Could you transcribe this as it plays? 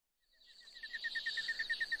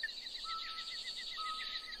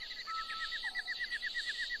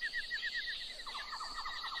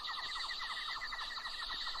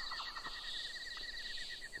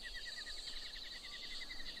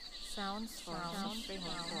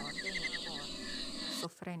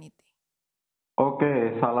Sovereignty.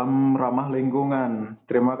 Oke, salam ramah lingkungan.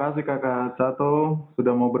 Terima kasih Kakak Cato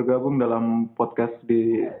sudah mau bergabung dalam podcast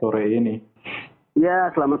di sore ini. Ya,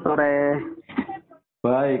 selamat sore.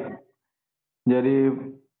 Baik, jadi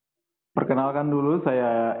perkenalkan dulu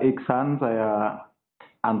saya Iksan, saya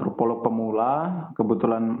antropolog pemula,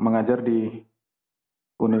 kebetulan mengajar di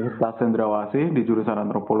Universitas Cendrawasih di jurusan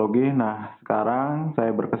antropologi. Nah, sekarang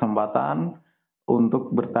saya berkesempatan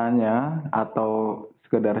untuk bertanya atau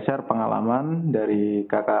sekedar share pengalaman dari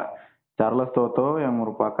Kakak Charles Toto yang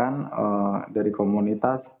merupakan dari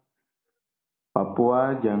komunitas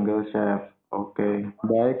Papua Jungle Chef. Oke,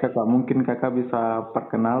 baik Kakak, mungkin Kakak bisa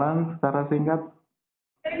perkenalan secara singkat?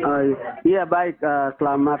 Iya baik,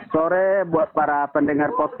 selamat sore buat para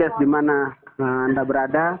pendengar podcast di mana Anda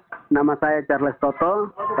berada. Nama saya Charles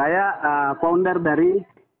Toto, saya founder dari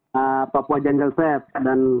Papua Jungle Chef,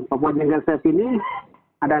 dan Papua Jungle Chef ini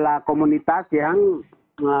adalah komunitas yang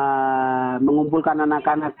mengumpulkan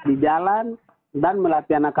anak-anak di jalan dan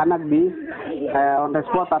melatih anak-anak di on the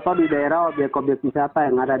spot atau di daerah objek-objek wisata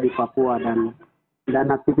yang ada di Papua. Dan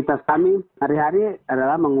aktivitas kami hari-hari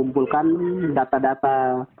adalah mengumpulkan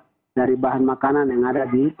data-data dari bahan makanan yang ada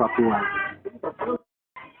di Papua.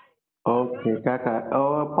 Oke Kakak,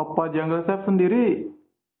 Papua Jungle Chef sendiri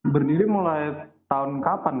berdiri mulai tahun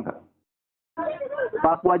kapan Kak?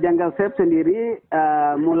 Papua Jungle Chef sendiri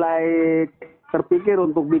mulai terpikir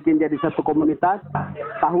untuk bikin jadi satu komunitas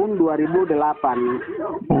tahun 2008.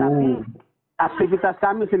 Tapi aktivitas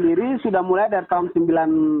kami sendiri sudah mulai dari tahun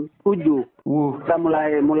 97. Kita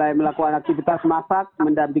mulai melakukan aktivitas masak,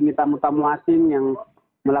 mendampingi tamu-tamu asing yang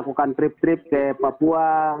melakukan trip-trip ke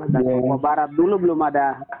Papua dan Papua Barat. Dulu belum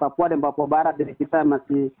ada Papua dan Papua Barat, jadi kita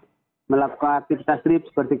masih melakukan aktivitas trip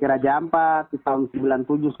seperti ke Raja Ampat di tahun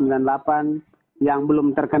 97-98 yang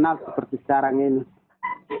belum terkenal seperti sekarang ini.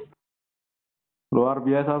 Luar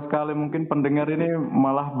biasa sekali, mungkin pendengar ini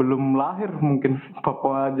malah belum lahir, mungkin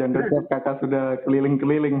Papua Jungle Chef Kakak sudah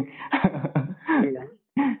keliling-keliling. Iya.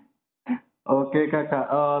 Oke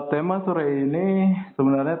Kakak, tema sore ini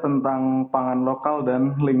sebenarnya tentang pangan lokal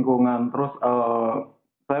dan lingkungan. Terus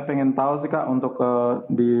saya pengen tahu sih Kak, untuk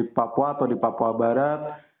di Papua atau di Papua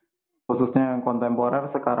Barat, khususnya yang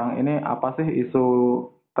kontemporer sekarang ini, apa sih isu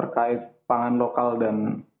terkait pangan lokal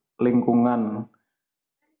dan lingkungan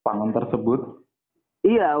pangan tersebut?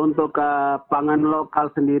 Iya, untuk pangan lokal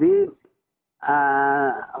sendiri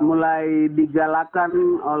mulai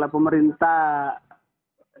digalakan oleh pemerintah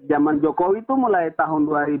zaman Jokowi itu mulai tahun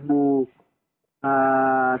 2017.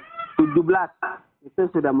 Itu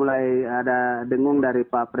sudah mulai ada dengung dari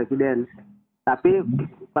Pak Presiden. Tapi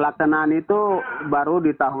pelaksanaan itu baru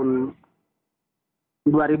di tahun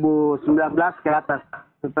 2019 ke atas,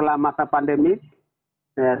 setelah masa pandemi.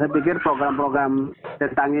 Ya, saya pikir program-program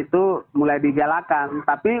tentang itu mulai digalakan,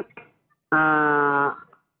 tapi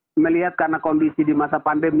melihat karena kondisi di masa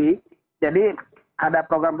pandemi, jadi ada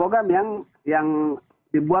program-program yang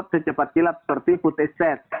dibuat secepat kilat seperti food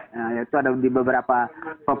estate, yaitu ada di beberapa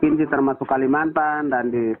provinsi termasuk Kalimantan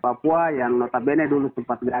dan di Papua yang notabene dulu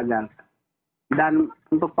sempat gagal. Dan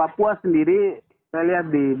untuk Papua sendiri, saya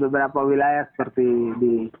lihat di beberapa wilayah seperti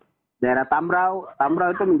di daerah Tambrau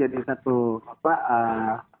itu menjadi satu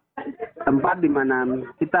tempat di mana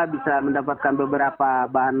kita bisa mendapatkan beberapa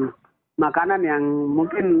bahan makanan yang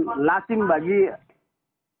mungkin lazim bagi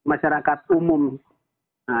masyarakat umum.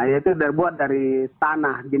 Nah, yaitu terbuat dari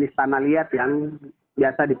tanah, jenis tanah liat yang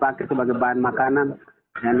biasa dipakai sebagai bahan makanan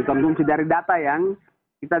yang dikonsumsi. Dari data yang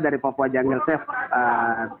kita dari Papua Jungle Chef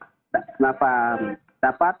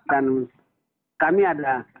dapat, dan kami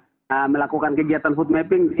ada melakukan kegiatan food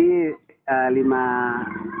mapping di 5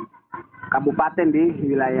 kabupaten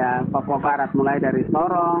di wilayah Papua Barat, mulai dari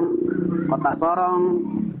Sorong, Kota Sorong,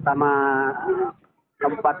 sama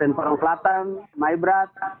Kabupaten Sorong Selatan,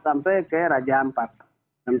 Maibrat, sampai ke Raja Ampat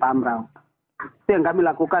dan Tambrau. Itu yang kami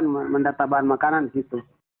lakukan, mendata bahan makanan di situ.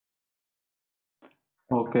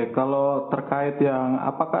 Oke, kalau terkait yang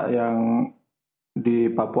apakah yang di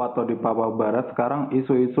Papua atau di Papua Barat sekarang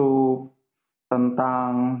isu-isu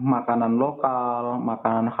tentang makanan lokal,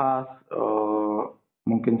 makanan khas,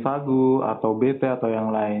 mungkin sagu atau bete atau yang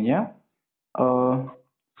lainnya,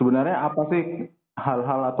 sebenarnya apa sih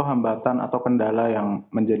hal-hal atau hambatan atau kendala yang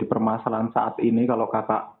menjadi permasalahan saat ini kalau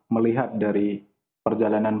Kakak melihat dari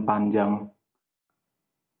perjalanan panjang?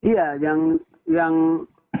 Iya,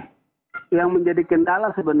 yang menjadi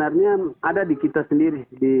kendala sebenarnya ada di kita sendiri,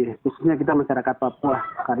 khususnya kita masyarakat Papua,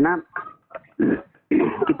 karena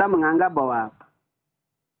kita menganggap bahwa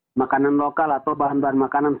makanan lokal atau bahan-bahan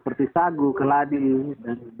makanan seperti sagu, keladi,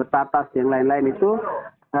 dan betatas yang lain-lain itu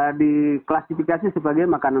diklasifikasi sebagai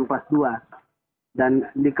makanan kelas 2. Dan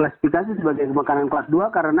diklasifikasi sebagai makanan kelas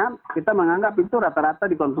 2 karena kita menganggap itu rata-rata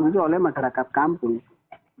dikonsumsi oleh masyarakat kampung.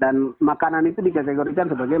 Dan makanan itu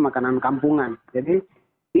dikategorikan sebagai makanan kampungan. Jadi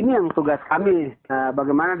ini yang tugas kami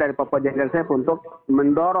bagaimana dari Papua Jungle Safe untuk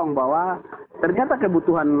mendorong bahwa ternyata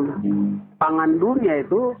kebutuhan pangan dunia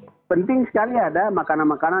itu penting sekali ada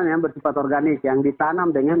makanan-makanan yang bersifat organik yang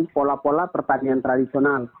ditanam dengan pola-pola pertanian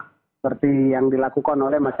tradisional seperti yang dilakukan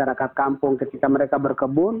oleh masyarakat kampung ketika mereka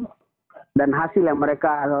berkebun dan hasil yang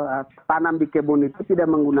mereka tanam di kebun itu tidak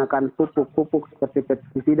menggunakan pupuk-pupuk seperti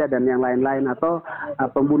pestisida dan yang lain-lain atau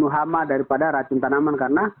pembunuh hama daripada racun tanaman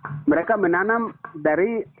karena mereka menanam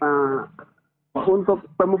dari untuk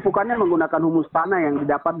pemupukannya menggunakan humus tanah yang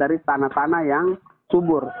didapat dari tanah-tanah yang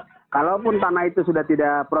subur. Kalaupun tanah itu sudah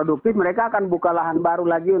tidak produktif, mereka akan buka lahan baru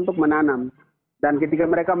lagi untuk menanam. Dan ketika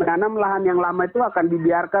mereka menanam, lahan yang lama itu akan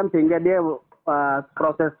dibiarkan sehingga dia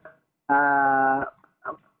proses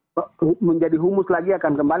menjadi humus lagi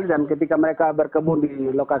akan kembali. Dan ketika mereka berkebun di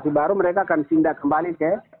lokasi baru, mereka akan pindah kembali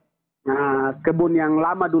ke kebun yang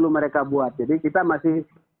lama dulu mereka buat. Jadi kita masih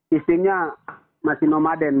sistemnya masih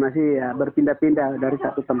nomaden, masih berpindah-pindah dari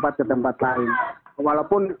satu tempat ke tempat lain.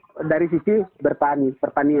 Walaupun dari sisi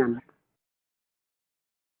pertanian.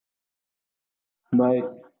 Baik.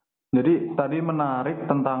 Jadi tadi menarik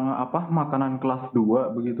tentang makanan kelas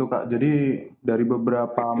 2 begitu Kak. Jadi dari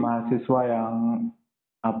beberapa mahasiswa yang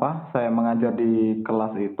saya mengajar di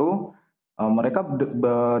kelas itu mereka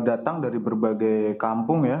datang dari berbagai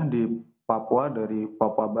kampung ya di Papua, dari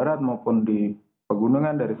Papua Barat maupun di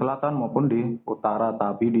pegunungan, dari selatan maupun di utara,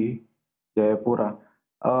 tapi di Jayapura.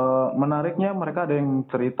 Menariknya mereka ada yang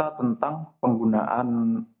cerita tentang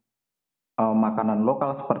penggunaan makanan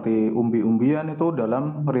lokal seperti umbi-umbian itu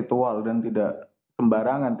dalam ritual dan tidak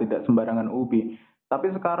sembarangan ubi. Tapi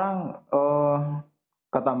sekarang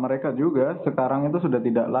kata mereka juga sekarang itu sudah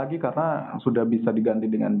tidak lagi karena sudah bisa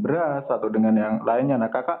diganti dengan beras atau dengan yang lainnya.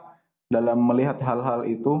 Nah Kakak dalam melihat hal-hal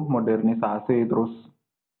itu, modernisasi terus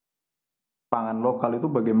pangan lokal itu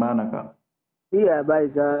bagaimana Kak? Iya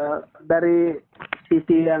baik, dari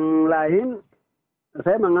sisi yang lain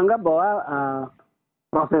saya menganggap bahwa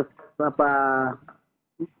proses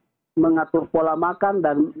mengatur pola makan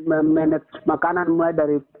dan memanage makanan mulai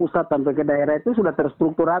dari pusat sampai ke daerah itu sudah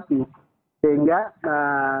terstruktur rapi sehingga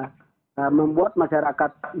membuat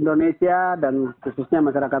masyarakat Indonesia dan khususnya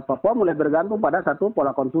masyarakat Papua mulai bergantung pada satu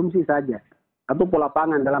pola konsumsi saja, satu pola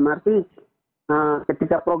pangan dalam arti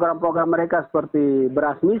ketika program-program mereka seperti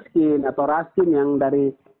beras miskin atau rasin yang dari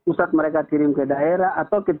pusat mereka kirim ke daerah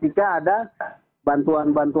atau ketika ada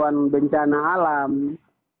bantuan-bantuan bencana alam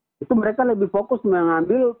itu mereka lebih fokus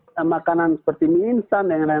mengambil makanan seperti mie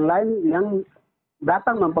instan dan lain-lain yang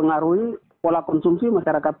datang mempengaruhi pola konsumsi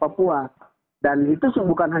masyarakat Papua. Dan itu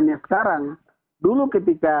bukan hanya sekarang. Dulu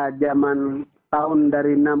ketika zaman tahun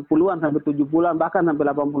dari 60-an sampai 70-an bahkan sampai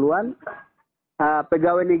 80-an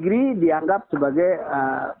pegawai negeri dianggap sebagai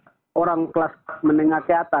orang kelas menengah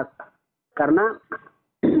ke atas. Karena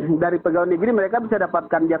dari pegawai negeri mereka bisa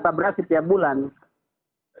dapatkan jatah beras setiap bulan.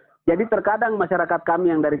 Jadi terkadang masyarakat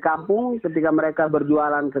kami yang dari kampung ketika mereka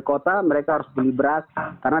berjualan ke kota, mereka harus beli beras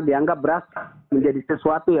karena dianggap beras menjadi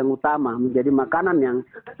sesuatu yang utama, menjadi makanan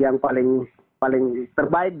yang paling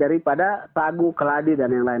terbaik daripada sagu, keladi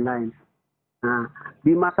dan yang lain-lain. Nah,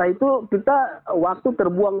 di masa itu kita waktu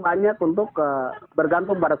terbuang banyak untuk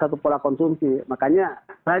bergantung pada satu pola konsumsi. Makanya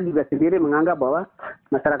saya juga sendiri menganggap bahwa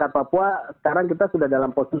masyarakat Papua sekarang kita sudah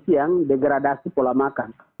dalam posisi yang degradasi pola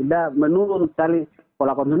makan. Sudah menurun sekali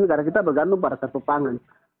pola konsumsi karena kita bergantung pada satu pangan.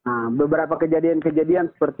 Nah, beberapa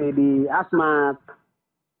kejadian-kejadian seperti di Asmat,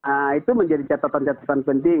 itu menjadi catatan-catatan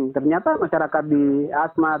penting. Ternyata masyarakat di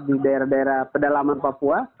Asmat, di daerah-daerah pedalaman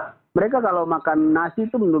Papua, mereka kalau makan nasi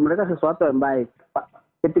itu menurut mereka sesuatu yang baik.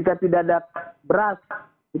 Ketika tidak ada beras,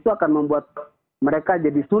 itu akan membuat mereka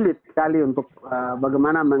jadi sulit sekali untuk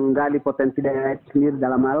bagaimana menggali potensi daerah itu sendiri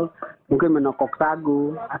dalam hal mungkin menokok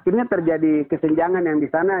sagu. Akhirnya terjadi kesenjangan yang di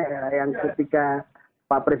sana yang ketika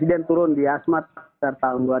Pak Presiden turun di Asmat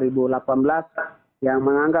tahun 2018 yang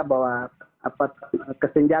menganggap bahwa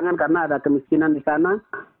kesenjangan karena ada kemiskinan di sana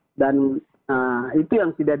dan itu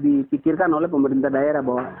yang tidak dipikirkan oleh pemerintah daerah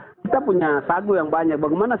bahwa kita punya sagu yang banyak.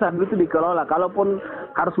 Bagaimana sagu itu dikelola? Kalaupun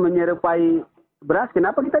harus menyerupai beras,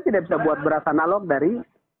 kenapa kita tidak bisa buat beras analog dari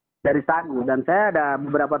sagu? Dan saya ada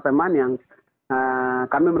beberapa teman yang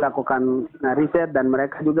kami melakukan riset dan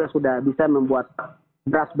mereka juga sudah bisa membuat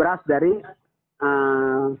beras-beras dari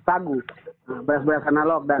sagu, beras-beras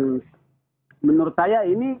analog dan menurut saya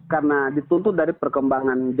ini karena dituntut dari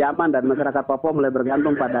perkembangan zaman dan masyarakat Papua mulai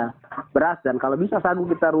bergantung pada beras, dan kalau bisa sagu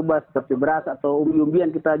kita rubah seperti beras atau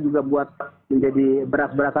umbi-umbian kita juga buat menjadi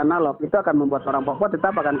beras-beras analog, itu akan membuat orang Papua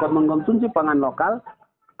tetap akan mengkonsumsi pangan lokal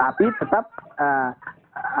tapi tetap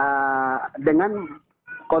dengan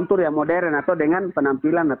kontur yang modern atau dengan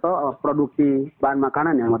penampilan atau produksi bahan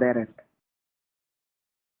makanan yang modern.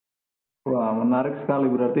 Wah, menarik sekali.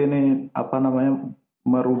 Berarti ini apa namanya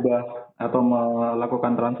merubah atau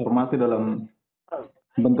melakukan transformasi dalam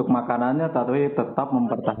bentuk makanannya, tapi tetap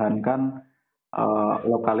mempertahankan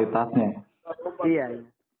lokalitasnya. Iya.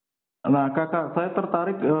 Nah, kakak, saya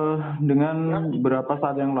tertarik dengan beberapa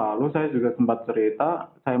saat yang lalu saya juga sempat cerita,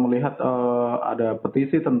 saya melihat ada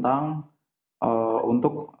petisi tentang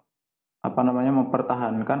untuk apa namanya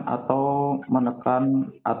mempertahankan atau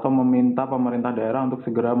menekan atau meminta pemerintah daerah untuk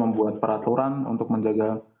segera membuat peraturan untuk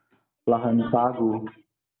menjaga lahan sagu.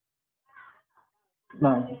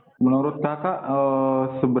 Nah, menurut kakak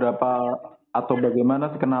seberapa atau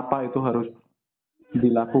bagaimana sih kenapa itu harus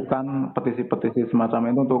dilakukan petisi-petisi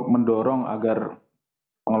semacam itu untuk mendorong agar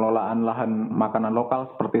pengelolaan lahan makanan lokal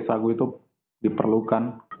seperti sagu itu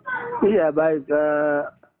diperlukan? Iya, baik.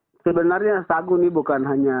 Sebenarnya sagu ini bukan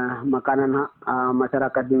hanya makanan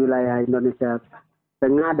masyarakat di wilayah Indonesia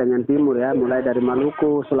Tengah dengan Timur ya, mulai dari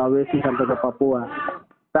Maluku, Sulawesi sampai ke Papua.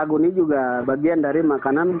 Sagu ini juga bagian dari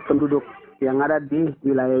makanan penduduk yang ada di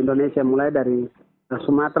wilayah Indonesia, mulai dari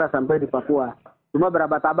Sumatera sampai di Papua. Cuma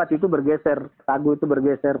berabad-abad itu bergeser, sagu itu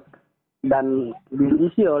bergeser dan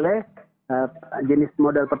diisi oleh jenis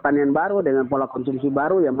model pertanian baru dengan pola konsumsi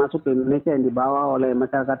baru yang masuk ke Indonesia, yang dibawa oleh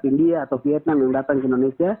masyarakat India atau Vietnam yang datang ke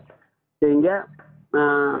Indonesia, sehingga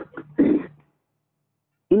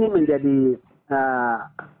ini menjadi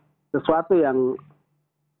sesuatu yang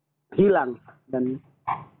hilang, dan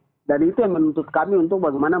itu yang menuntut kami untuk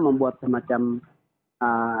bagaimana membuat semacam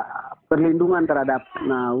perlindungan terhadap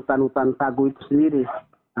hutan-hutan sagu itu sendiri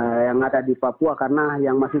yang ada di Papua, karena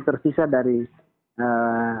yang masih tersisa dari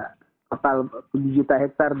total 7 juta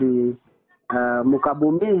hektar di muka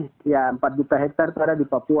bumi, ya 4 juta hektar itu ada di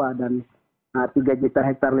Papua, dan 3 juta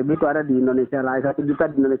hektar lebih itu ada di Indonesia lain, 1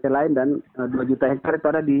 juta di Indonesia lain, dan 2 juta hektar itu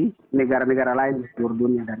ada di negara-negara lain di seluruh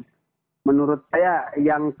dunia. Dan menurut saya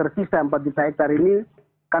yang tersisa 4 juta hektar ini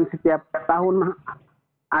kan setiap tahun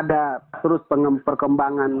ada terus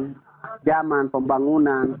perkembangan zaman,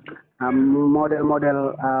 pembangunan,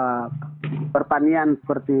 model-model pertanian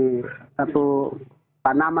seperti satu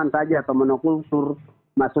tanaman saja atau monokultur,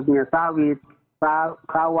 masuknya sawit,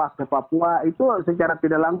 sawah ke Papua, itu secara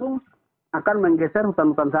tidak langsung akan menggeser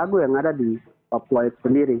hutan-hutan sagu yang ada di Papua itu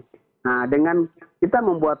sendiri. Nah, dengan kita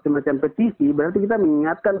membuat semacam petisi, berarti kita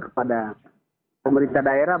mengingatkan kepada pemerintah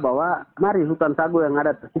daerah bahwa mari hutan sagu yang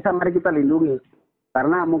ada tersisa, mari kita lindungi.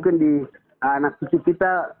 Karena mungkin di anak cucu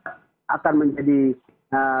kita akan menjadi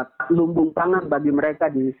lumbung pangan bagi mereka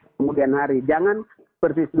di kemudian hari. Jangan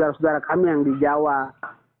seperti saudara-saudara kami yang di Jawa,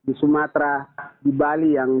 di Sumatera, di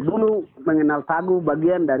Bali yang dulu mengenal sagu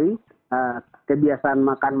bagian dari kebiasaan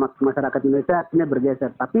makan masyarakat Indonesia, akhirnya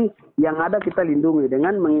bergeser. Tapi yang ada kita lindungi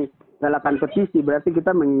dengan menggalakkan petisi, berarti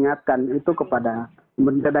kita mengingatkan itu kepada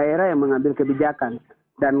pemerintah daerah yang mengambil kebijakan.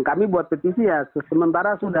 Dan kami buat petisi ya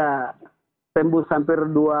sementara sudah tembus hampir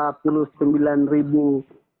 29.000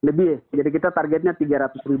 lebih. Jadi kita targetnya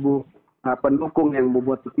 300.000 pendukung yang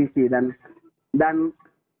membuat petisi, dan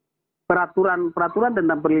peraturan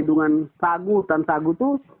tentang perlindungan sagu, hutan sagu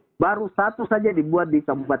itu baru satu saja dibuat di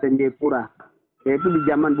Kabupaten Jayapura, yaitu di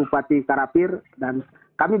zaman Bupati Karapir, dan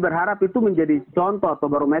kami berharap itu menjadi contoh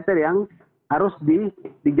atau barometer yang harus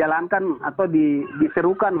dijalankan atau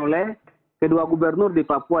diserukan oleh kedua gubernur di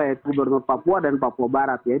Papua, yaitu Gubernur Papua dan Papua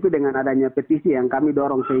Barat, yaitu dengan adanya petisi yang kami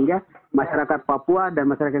dorong sehingga masyarakat Papua dan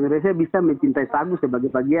masyarakat Indonesia bisa mencintai sagu sebagai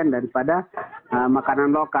bagian daripada makanan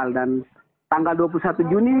lokal. Dan tanggal 21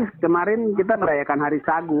 Juni kemarin kita merayakan Hari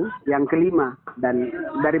Sagu yang kelima, dan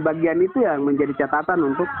dari bagian itu yang menjadi catatan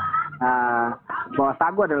untuk bahwa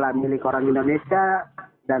sagu adalah milik orang Indonesia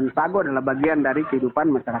dan sagu adalah bagian dari kehidupan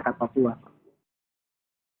masyarakat Papua.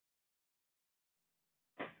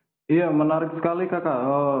 Iya, menarik sekali kakak.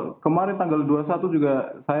 Kemarin tanggal 21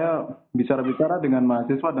 juga saya bicara-bicara dengan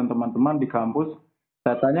mahasiswa dan teman-teman di kampus.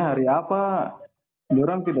 Saya tanya hari apa,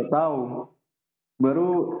 orang tidak tahu. Baru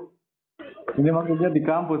ini maksudnya di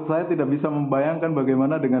kampus. Saya tidak bisa membayangkan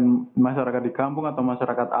bagaimana dengan masyarakat di kampung atau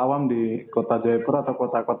masyarakat awam di kota Jayapura atau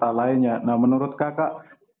kota-kota lainnya. Nah, menurut kakak,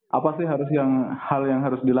 apa sih hal yang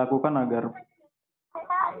harus dilakukan agar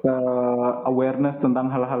awareness tentang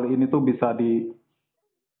hal-hal ini tuh bisa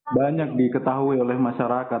banyak diketahui oleh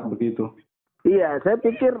masyarakat begitu? Iya, saya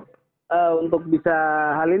pikir untuk bisa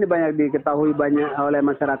hal ini banyak diketahui banyak oleh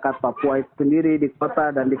masyarakat Papua itu sendiri di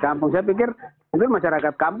kota dan di kampung. Saya pikir mungkin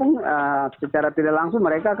masyarakat kampung secara tidak langsung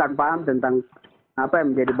mereka akan paham tentang apa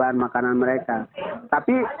yang menjadi bahan makanan mereka.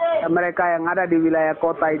 Tapi mereka yang ada di wilayah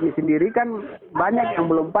kota ini sendiri kan banyak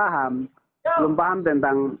yang belum paham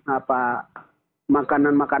tentang apa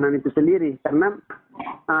makanan-makanan itu sendiri, karena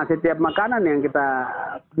setiap makanan yang kita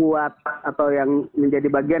buat atau yang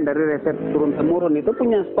menjadi bagian dari resep turun-temurun itu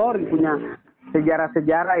punya story, punya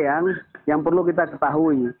sejarah-sejarah yang perlu kita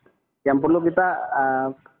ketahui, yang perlu kita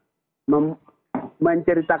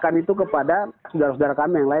menceritakan itu kepada saudara-saudara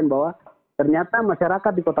kami yang lain bahwa ternyata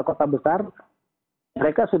masyarakat di kota-kota besar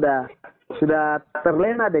mereka sudah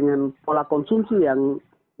terlena dengan pola konsumsi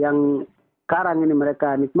yang sekarang ini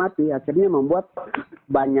mereka nikmati, akhirnya membuat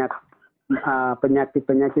banyak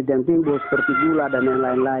penyakit-penyakit yang timbul seperti gula dan yang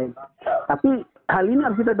lain-lain. Tapi hal ini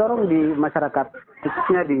harus kita dorong di masyarakat,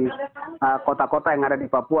 khususnya di kota-kota yang ada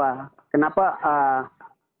di Papua. Kenapa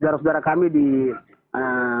saudara-saudara kami di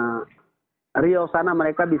Riau sana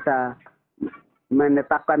mereka bisa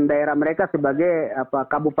menetapkan daerah mereka sebagai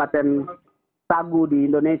kabupaten sagu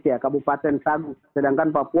di Indonesia, kabupaten sagu.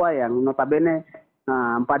 Sedangkan Papua yang notabene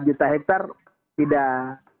 4 juta hektar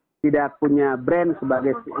tidak punya brand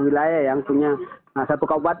sebagai wilayah yang punya satu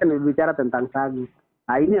kabupaten yang berbicara tentang sagu.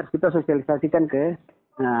 Nah, ini harus kita sosialisasikan ke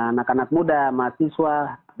anak-anak muda,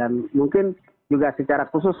 mahasiswa, dan mungkin juga secara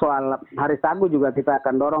khusus soal Hari Sagu juga kita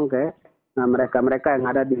akan dorong ke mereka-mereka yang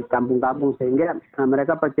ada di kampung-kampung sehingga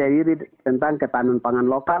mereka percaya diri tentang ketahanan pangan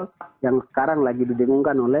lokal yang sekarang lagi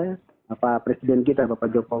didengungkan oleh Presiden kita Bapak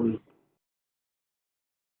Jokowi.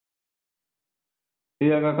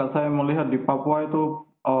 Iya kakak, saya melihat di Papua itu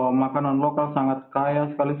makanan lokal sangat kaya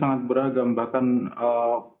sekali, sangat beragam. Bahkan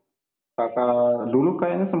kakak dulu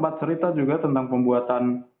kayaknya sempat cerita juga tentang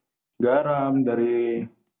pembuatan garam dari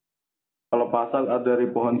kalau pasal dari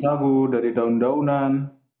pohon sagu, dari daun-daunan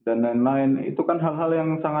dan lain-lain. Itu kan hal-hal yang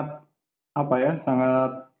sangat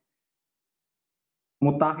sangat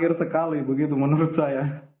mutakhir sekali begitu menurut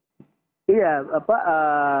saya. Iya,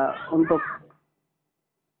 untuk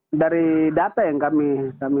dari data yang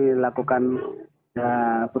kami lakukan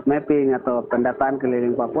food mapping atau pendataan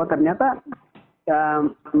keliling Papua, ternyata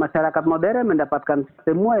masyarakat modern mendapatkan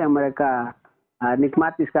semua yang mereka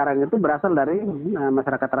nikmati sekarang itu berasal dari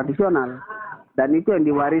masyarakat tradisional, dan itu yang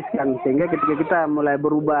diwariskan sehingga ketika kita mulai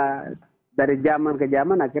berubah dari zaman ke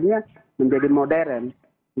zaman akhirnya menjadi modern.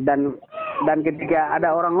 Dan ketika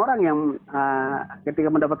ada orang-orang yang ketika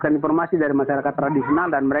mendapatkan informasi dari masyarakat tradisional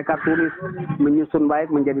dan mereka tulis menyusun baik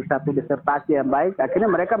menjadi satu disertasi yang baik, akhirnya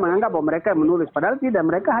mereka menganggap bahwa mereka yang menulis, padahal tidak,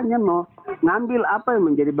 mereka hanya mau ngambil apa yang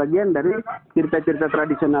menjadi bagian dari cerita-cerita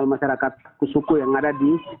tradisional masyarakat suku yang ada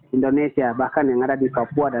di Indonesia, bahkan yang ada di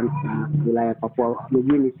Papua dan wilayah Papua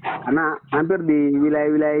Nugini. Karena hampir di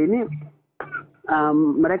wilayah-wilayah ini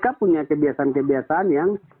mereka punya kebiasaan-kebiasaan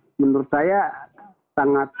yang menurut saya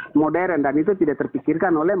sangat modern dan itu tidak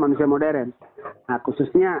terpikirkan oleh manusia modern. Nah,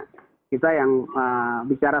 khususnya kita yang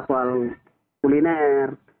bicara soal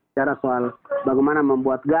kuliner, bicara soal bagaimana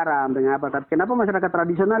membuat garam dengan apa. Tapi kenapa masyarakat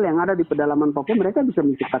tradisional yang ada di pedalaman Papua mereka bisa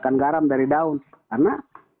menciptakan garam dari daun? Karena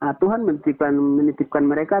Tuhan menitipkan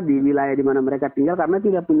mereka di wilayah di mana mereka tinggal karena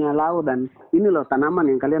tidak punya laut, dan ini loh tanaman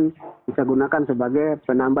yang kalian bisa gunakan sebagai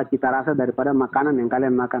penambah cita rasa daripada makanan yang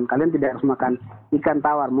kalian makan. Kalian tidak harus makan ikan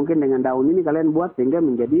tawar, mungkin dengan daun ini kalian buat sehingga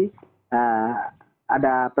menjadi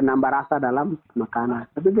ada penambah rasa dalam makanan.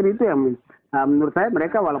 Tapi itu yang menurut saya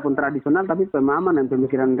mereka walaupun tradisional tapi pemahaman dan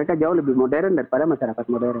pemikiran mereka jauh lebih modern daripada masyarakat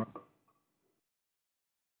modern.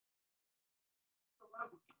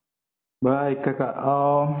 Baik kakak,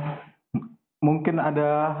 mungkin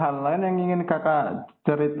ada hal lain yang ingin kakak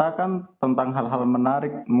ceritakan tentang hal-hal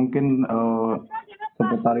menarik, mungkin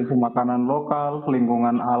seputar itu makanan lokal,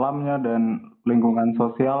 lingkungan alamnya dan lingkungan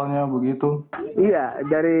sosialnya begitu. Iya,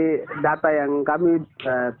 dari data yang kami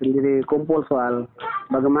sendiri kumpul soal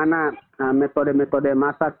bagaimana metode-metode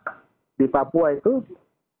masak di Papua itu,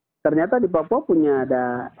 ternyata di Papua punya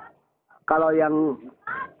kalau yang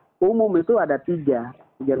umum itu ada tiga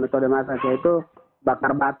metode masak, yaitu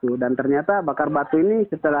bakar batu. Dan ternyata bakar batu ini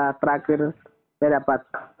setelah terakhir saya dapat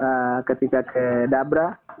ketika ke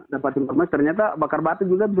Dabra dapat informasi ternyata bakar batu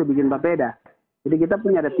juga bisa bikin papeda. Jadi kita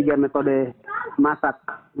punya ada 3 metode masak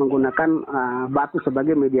menggunakan batu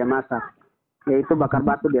sebagai media masak, yaitu bakar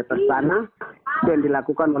batu di atas tanah yang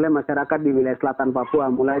dilakukan oleh masyarakat di wilayah selatan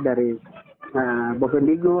Papua, mulai dari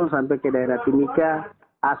Bovendigul sampai ke daerah Timika,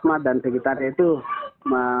 Asmat dan sekitarnya itu.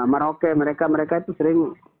 Merauke, mereka itu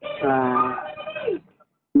sering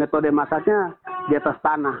metode masaknya di atas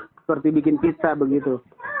tanah seperti bikin pizza begitu.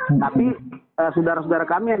 Tapi saudara-saudara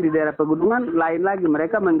kami yang di daerah pegunungan lain lagi,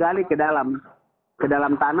 mereka menggali ke dalam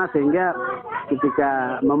tanah sehingga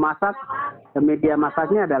ketika memasak media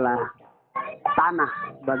masaknya adalah tanah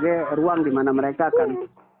sebagai ruang di mana mereka akan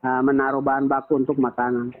menaruh bahan baku untuk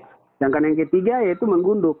makanan. Sedangkan yang ketiga yaitu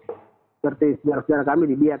menggunduk. Seperti saudara-saudara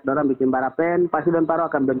kami di Biak, orang bikin barapen, pasti dan paru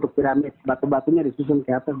akan bentuk piramid, batu-batunya disusun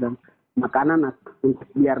ke atas dan makanan untuk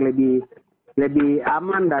biar lebih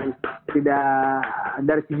aman dan tidak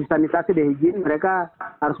dari sisi sanitasi dan higien, mereka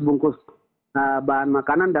harus bungkus bahan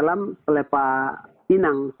makanan dalam pelepa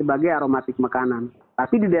pinang sebagai aromatik makanan.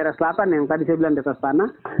 Tapi di daerah selatan yang tadi saya bilang di atas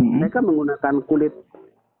tanah, mereka menggunakan kulit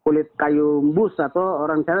kayu bus atau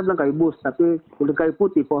orang China bilang kayu bus, tapi kulit kayu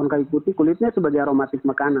putih, pohon kayu putih, kulitnya sebagai aromatik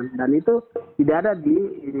makanan. Dan itu tidak ada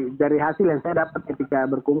dari hasil yang saya dapat ketika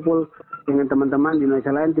berkumpul dengan teman-teman di Indonesia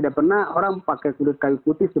lain, tidak pernah orang pakai kulit kayu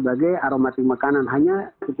putih sebagai aromatik makanan. Hanya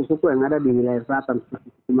suku-suku yang ada di wilayah selatan,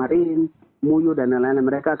 seperti Marin, Muyu, dan lain-lain,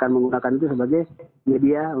 mereka akan menggunakan itu sebagai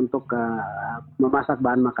media untuk memasak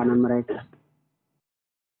bahan makanan mereka.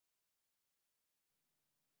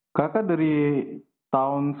 Kakak dari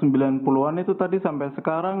tahun 90-an itu tadi sampai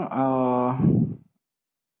sekarang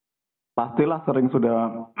pastilah sering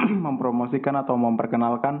sudah mempromosikan atau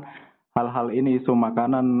memperkenalkan hal-hal ini, isu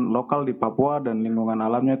makanan lokal di Papua dan lingkungan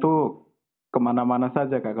alamnya itu kemana-mana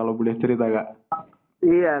saja Kak, kalau boleh cerita Kak.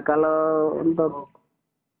 Iya, kalau untuk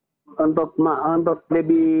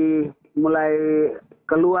lebih mulai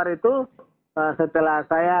keluar itu setelah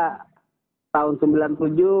saya tahun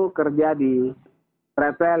 97 kerja di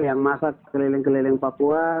travel yang masak keliling-keliling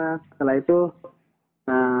Papua. Setelah itu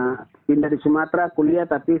pindah di Sumatera kuliah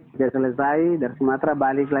tapi sudah selesai. Dari Sumatera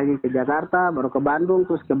balik lagi ke Jakarta, baru ke Bandung,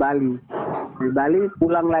 terus ke Bali. Di Bali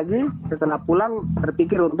pulang lagi. Setelah pulang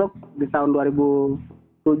terpikir untuk di tahun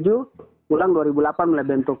 2007 pulang 2008 mulai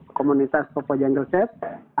bentuk komunitas Papua Jungle Chef.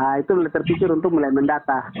 Itu mulai terpikir untuk mulai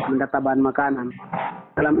mendata bahan makanan.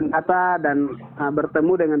 Setelah mendata dan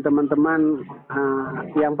bertemu dengan teman-teman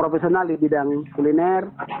yang profesional di bidang kuliner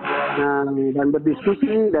dan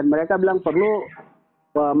berdiskusi, dan mereka bilang perlu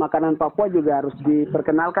makanan Papua juga harus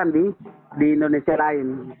diperkenalkan di Indonesia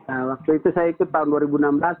lain. Waktu itu saya ikut tahun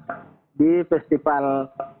 2016 di Festival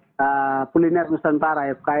Kuliner Nusantara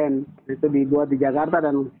FKN, itu dibuat di Jakarta,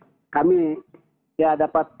 dan kami ya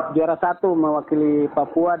dapat juara 1 mewakili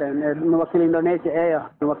Papua dan mewakili Indonesia,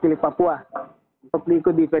 mewakili Papua. Untuk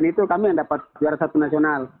ikut di event itu kami yang dapat juara 1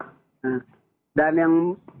 nasional. Dan yang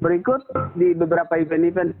berikut di beberapa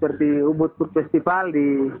event-event seperti Ubud Food Festival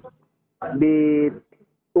di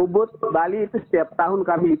Ubud, Bali, itu setiap tahun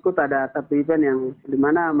kami ikut ada satu event yang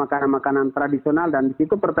dimana makanan-makanan tradisional, dan di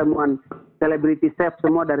situ pertemuan selebriti chef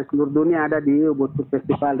semua dari seluruh dunia ada di Ubud Food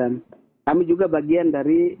Festival, dan kami juga bagian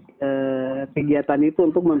dari kegiatan itu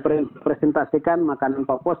untuk mempresentasikan makanan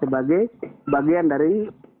Papua sebagai bagian dari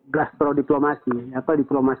gastrodiplomasi atau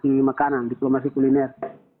diplomasi makanan, diplomasi kuliner.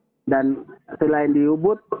 Dan selain di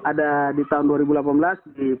Ubud, ada di tahun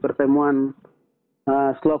 2018 di pertemuan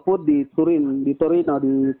Slow Food di Torino,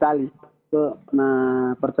 di Itali.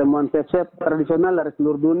 Pertemuan chef-chef tradisional dari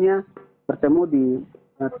seluruh dunia bertemu di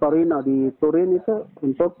Torino, di Turin, itu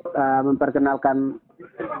untuk memperkenalkan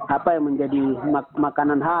apa yang menjadi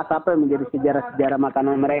makanan khas, apa yang menjadi sejarah-sejarah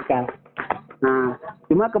makanan mereka. Nah,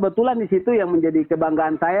 cuma kebetulan di situ yang menjadi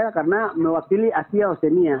kebanggaan saya karena mewakili Asia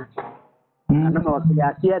Oceania. Karena mewakili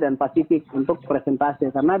Asia dan Pasifik untuk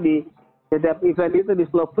presentasi. Karena di setiap event itu di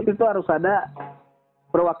Slow Food itu harus ada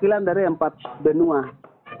perwakilan dari 4 benua.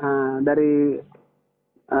 Dari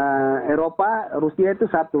Eropa, Rusia itu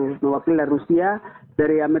 1, mewakili dari Rusia,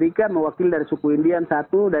 dari Amerika mewakili dari suku Indian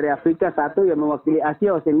 1, dari Afrika 1, yang mewakili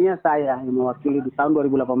Asia Oceania saya yang mewakili di tahun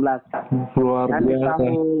 2018. Luar Dan biasa.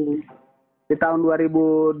 di tahun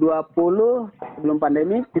 2020 sebelum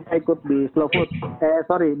pandemi kita ikut di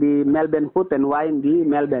di Melbourne Food and Wine di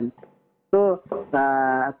Melbourne. Itu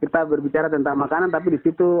kita berbicara tentang makanan, tapi di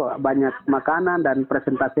situ banyak makanan dan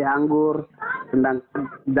presentasi anggur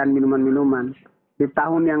dan minuman-minuman. Di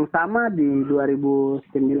tahun yang sama di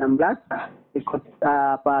 2019 ikut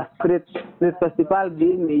street festival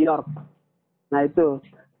di New York. Nah itu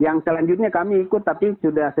yang selanjutnya kami ikut tapi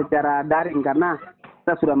sudah secara daring karena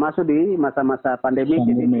kita sudah masuk di masa-masa pandemi,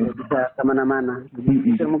 jadi tidak bisa kemana-mana.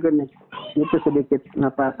 Jadi itu mungkin itu sedikit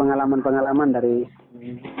pengalaman-pengalaman dari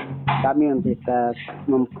kami untuk kita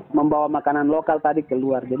membawa makanan lokal tadi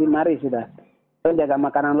keluar. Jadi mari sudah kita jaga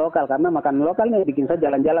makanan lokal, karena makanan lokalnya bikin saya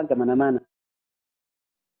jalan-jalan kemana-mana.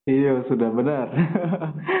 Iya, sudah benar.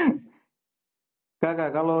 Kakak,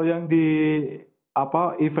 kalau yang di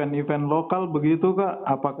event-event lokal begitu Kak,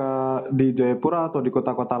 apakah di Jayapura atau di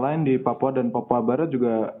kota-kota lain di Papua dan Papua Barat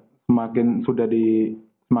juga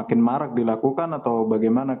semakin marak dilakukan atau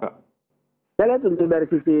bagaimana, Kak? Saya lihat untuk dari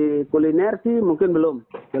sisi kuliner sih mungkin belum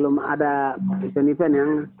ada event-event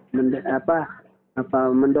yang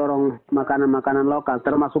mendorong makanan-makanan lokal.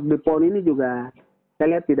 Termasuk di PON ini juga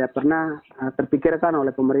saya lihat tidak pernah terpikirkan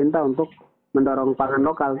oleh pemerintah untuk mendorong pangan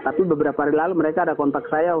lokal. Tapi beberapa hari lalu mereka ada kontak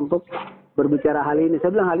saya untuk berbicara hal ini.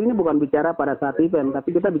 Saya bilang hal ini bukan bicara pada saat event,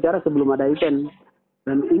 tapi kita bicara sebelum ada event.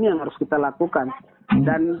 Dan ini yang harus kita lakukan.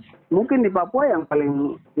 Dan mungkin di Papua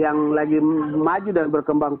yang lagi maju dan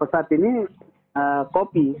berkembang pesat ini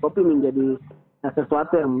kopi menjadi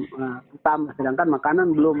sesuatu yang utama, sedangkan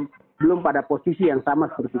makanan belum pada posisi yang sama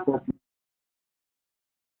seperti kopi.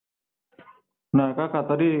 Nah,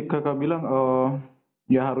 tadi kakak bilang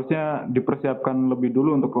ya harusnya dipersiapkan lebih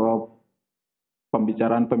dulu untuk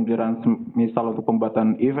pembicaraan misal untuk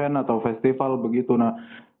pembuatan event atau festival begitu. Nah,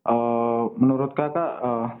 menurut kakak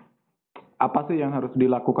apa sih yang harus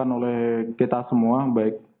dilakukan oleh kita semua,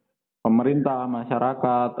 baik pemerintah,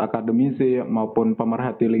 masyarakat, akademisi, maupun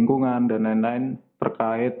pemerhati lingkungan, dan lain-lain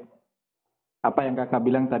terkait apa yang kakak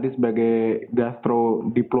bilang tadi sebagai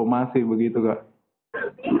gastrodiplomasi begitu, Kak?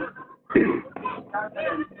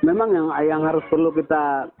 Memang yang harus perlu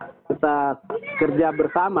kita kerja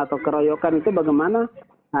bersama atau keroyokan itu bagaimana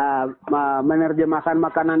menerjemahkan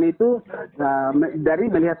makanan itu dari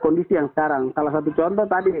melihat kondisi yang sekarang. Salah satu contoh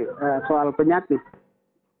tadi soal penyakit.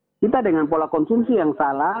 Kita dengan pola konsumsi yang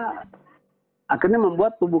salah akhirnya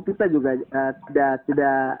membuat tubuh kita juga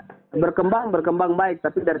tidak berkembang baik,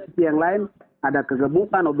 tapi dari sisi yang lain ada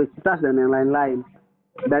kegemukan, obesitas dan yang lain-lain.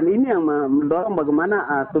 Dan ini yang mendorong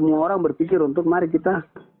bagaimana semua orang berpikir untuk mari kita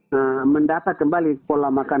mendata kembali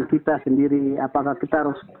pola makan kita sendiri. Apakah kita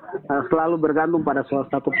harus selalu bergantung pada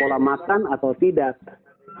satu pola makan atau tidak?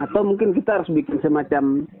 Atau mungkin kita harus bikin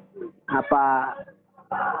semacam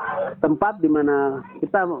tempat di mana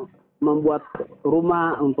kita membuat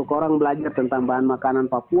rumah untuk orang belajar tentang bahan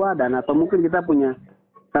makanan Papua, dan atau mungkin kita punya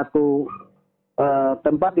satu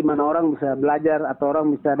tempat di mana orang bisa belajar atau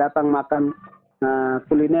orang bisa datang makan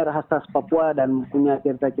kuliner khas Papua dan punya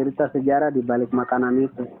cerita-cerita sejarah di balik makanan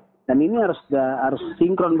itu. Dan ini harus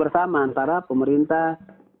sinkron bersama antara pemerintah,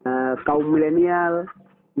 kaum milenial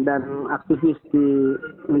dan aktivis di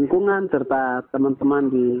lingkungan serta teman-teman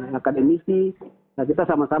di akademisi. Nah, kita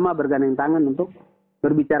sama-sama bergandeng tangan untuk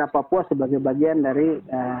berbicara Papua sebagai bagian dari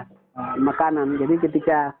makanan. Jadi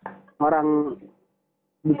ketika orang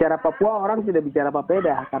bicara Papua, orang tidak bicara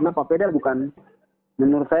papeda, karena papeda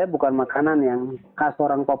menurut saya bukan makanan yang khas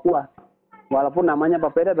orang Papua. Walaupun namanya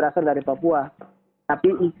papeda berasal dari Papua, tapi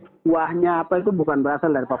kuahnya apa itu bukan berasal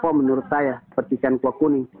dari Papua menurut saya, seperti ikan kuah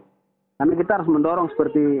kuning. Karena kita harus mendorong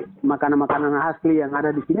seperti makanan-makanan asli yang ada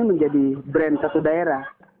di sini menjadi brand satu daerah.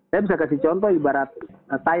 Saya bisa kasih contoh ibarat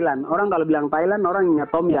Thailand. Orang kalau bilang Thailand, orang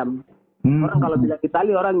ingat tom yum. Orang kalau bilang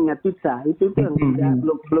Italia, orang ingat pizza. Itu yang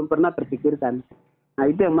belum pernah terpikirkan. Nah,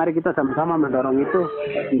 itu yang mari kita sama-sama mendorong itu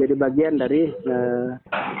menjadi bagian dari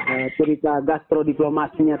cerita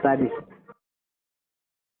gastrodiplomasinya tadi.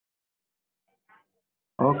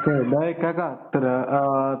 Oke, baik kakak.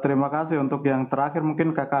 Terima kasih untuk yang terakhir.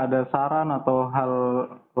 Mungkin kakak ada saran atau hal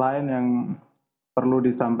lain yang perlu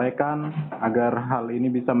disampaikan agar hal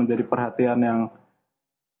ini bisa menjadi perhatian yang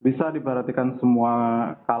bisa diperhatikan semua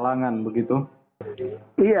kalangan begitu?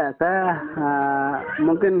 Iya, saya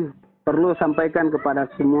mungkin perlu sampaikan kepada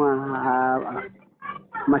semua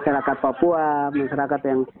masyarakat Papua, masyarakat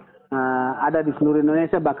yang ada di seluruh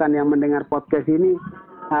Indonesia, bahkan yang mendengar podcast ini,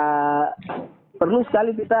 perlu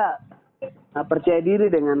sekali kita percaya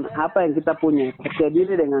diri dengan apa yang kita punya, percaya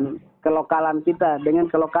diri dengan kelokalan kita. Dengan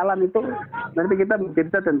kelokalan itu nanti kita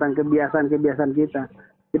bercerita tentang kebiasaan-kebiasaan kita.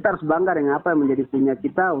 Kita harus bangga dengan apa yang menjadi punya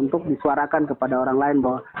kita untuk disuarakan kepada orang lain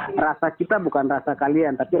bahwa rasa kita bukan rasa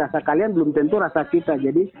kalian, tapi rasa kalian belum tentu rasa kita.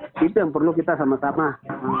 Jadi itu yang perlu kita sama-sama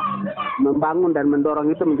membangun dan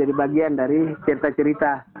mendorong itu menjadi bagian dari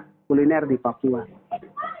cerita-cerita kuliner di Papua.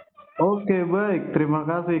 Oke, baik. Terima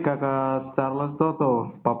kasih Kakak Charles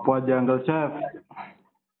Toto, Papua Jungle Chef.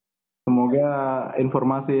 Semoga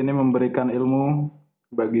informasi ini memberikan ilmu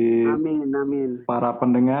bagi para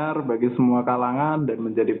pendengar, bagi semua kalangan, dan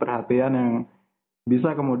menjadi perhatian yang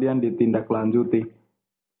bisa kemudian ditindaklanjuti.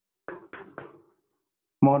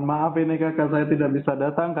 Mohon maaf ini kakak saya tidak bisa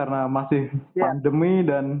datang karena masih pandemi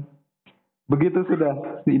dan begitu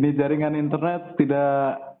sudah. Ini jaringan internet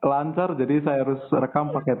tidak lancar, jadi saya harus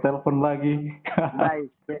rekam pakai telepon lagi.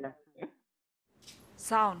 Baik.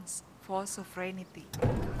 Sounds for Sovereignty.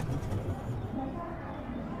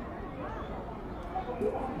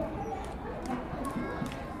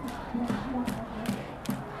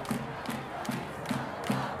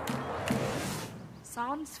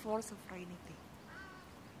 Sounds for Sovereignty.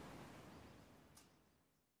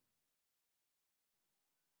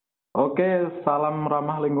 Oke, salam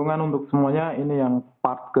ramah lingkungan untuk semuanya. Ini yang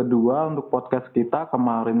part kedua untuk podcast kita.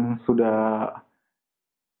 Kemarin sudah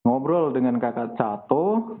ngobrol dengan Kakak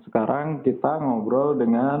Cato. Sekarang kita ngobrol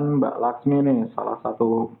dengan Mbak Laksmi nih, salah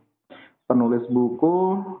satu penulis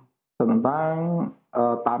buku tentang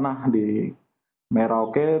tanah di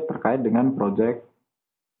Merauke terkait dengan proyek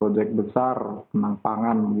besar tentang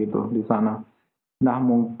pangan begitu di sana. Nah,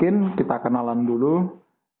 mungkin kita kenalan dulu.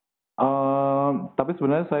 Tapi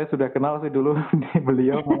sebenarnya saya sudah kenal sih dulu.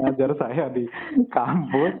 Beliau mengajar saya di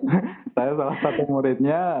kampus. Saya salah satu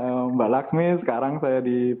muridnya, Mbak Laksmi. Sekarang saya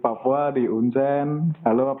di Papua, di Uncen.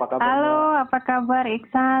 Halo, apa kabar? Halo, apa kabar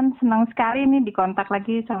Iksan? Senang sekali nih dikontak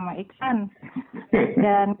lagi sama Iksan.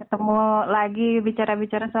 Dan ketemu lagi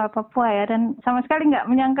bicara-bicara soal Papua ya. Dan sama sekali nggak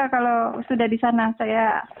menyangka kalau sudah di sana.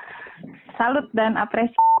 Saya salut dan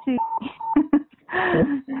apresiasi.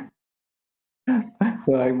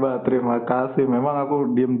 Baik, Mbak. Terima kasih. Memang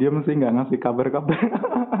aku diem-diem sih nggak ngasih kabar-kabar.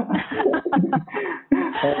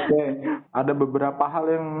 Oke. Ada beberapa hal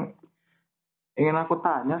yang ingin aku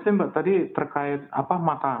tanya sih, Mbak. Tadi terkait apa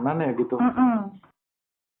makanan ya gitu.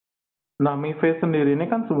 Nah, Mive sendiri ini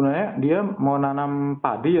kan sebenarnya dia mau nanam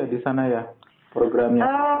padi ya di sana ya programnya.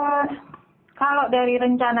 Kalau dari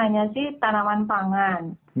rencananya sih tanaman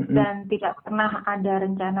pangan dan tidak pernah ada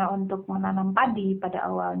rencana untuk menanam padi pada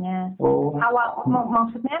awalnya.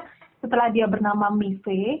 Maksudnya setelah dia bernama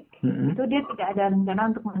Mive itu dia tidak ada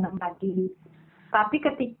rencana untuk menanam padi. Tapi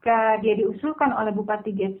ketika dia diusulkan oleh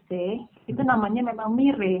Bupati Getse itu namanya memang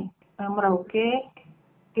MIRE, Merauke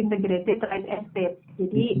Integrated Rice Estate.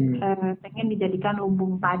 Jadi pengen dijadikan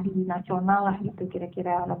lumbung padi nasional lah gitu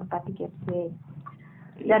kira-kira oleh Bupati Getse.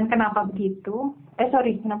 Dan kenapa begitu?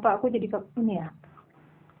 Kenapa aku jadi ini ya?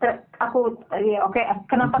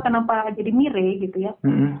 Kenapa jadi MIRE gitu ya?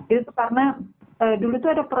 Itu karena dulu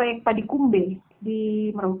tuh ada proyek padi kumbe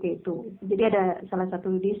di Merauke itu. Jadi ada salah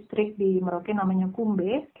satu distrik di Merauke namanya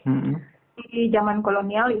Kumbe. Di zaman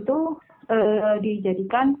kolonial itu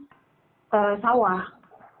dijadikan sawah.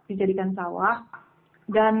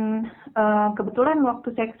 Dan kebetulan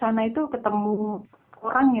waktu saya ke sana itu ketemu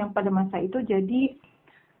orang yang pada masa itu jadi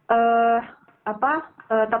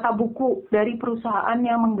tata buku dari perusahaan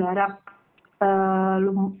yang menggarap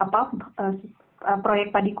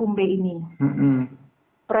proyek padi kumbe ini.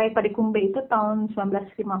 Proyek padi kumbe itu tahun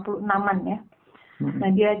 1956-an ya.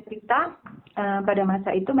 Nah, dia cerita pada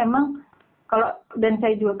masa itu memang dan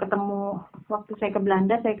saya juga ketemu waktu saya ke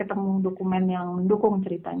Belanda, saya ketemu dokumen yang mendukung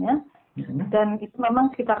ceritanya. Dan itu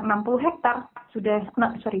memang sekitar 60 hektar sudah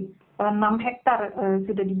 6 hektar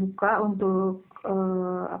sudah dibuka untuk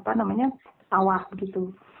sawah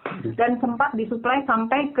begitu. Dan sempat disuplai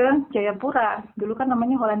sampai ke Jayapura. Dulu kan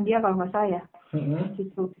namanya Hollandia kalau nggak salah ya.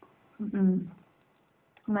 Gitu.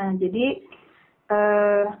 Nah, jadi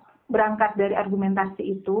berangkat dari argumentasi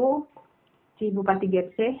itu si Bupati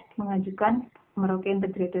Getse mengajukan Merauke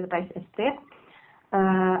Integrated Rice Estate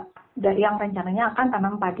yang rencananya akan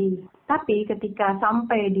tanam padi. Tapi ketika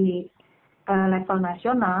sampai di level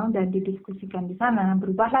nasional dan didiskusikan di sana,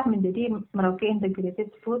 berubahlah menjadi Merauke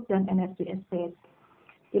Integrated Food dan Energy Estate.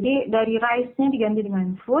 Jadi dari rice-nya diganti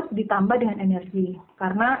dengan food ditambah dengan energi.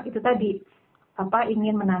 Karena itu tadi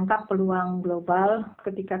ingin menangkap peluang global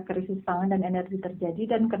ketika krisis pangan dan energi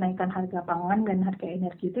terjadi dan kenaikan harga pangan dan harga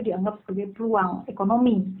energi itu dianggap sebagai peluang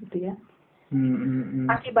ekonomi gitu ya.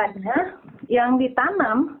 Akibatnya yang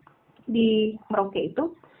ditanam di Merauke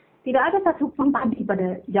itu tidak ada satupun padi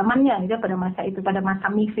pada zamannya, ya, pada masa itu, pada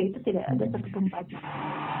masa Mive itu tidak ada satupun padi.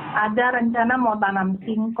 Ada rencana mau tanam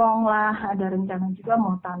singkong lah, ada rencana juga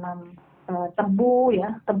mau tanam tebu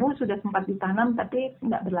ya. Tebu sudah sempat ditanam tapi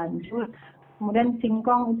nggak berlanjut. Kemudian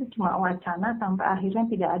singkong itu cuma wacana sampai akhirnya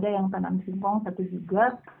tidak ada yang tanam singkong satu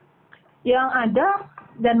juga. Yang ada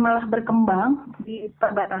dan malah berkembang di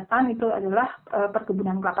perbatasan itu adalah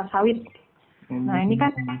perkebunan kelapa sawit. Nah ini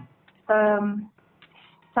kan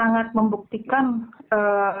sangat membuktikan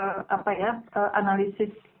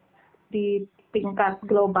analisis di tingkat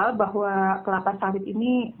global bahwa kelapa sawit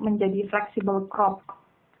ini menjadi flexible crop.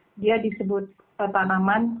 Dia disebut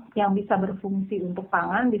tanaman yang bisa berfungsi untuk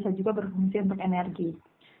pangan, bisa juga berfungsi untuk energi.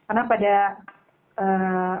 Karena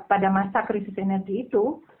pada masa krisis energi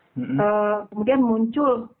itu kemudian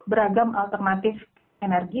muncul beragam alternatif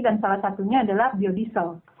energi dan salah satunya adalah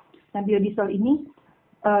biodiesel. Nah, biodiesel ini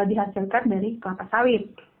dihasilkan dari kelapa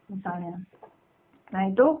sawit misalnya. Nah,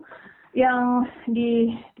 itu yang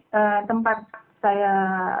di tempat saya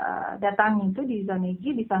datangi itu di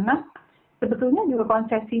Zonegi, di sana sebetulnya juga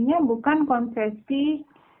konsesinya bukan konsesi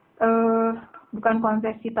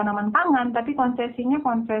tanaman pangan, tapi konsesinya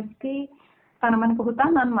konsesi tanaman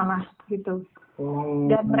kehutanan malah gitu.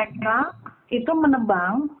 Dan mereka itu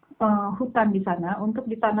menebang hutan di sana untuk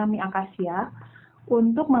ditanami akasia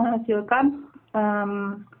untuk menghasilkan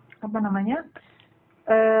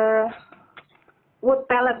wood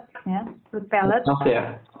pellet ya, wood pellet.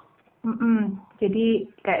 Ya. Jadi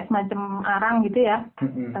kayak semacam arang gitu ya,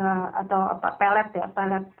 atau pellet ya,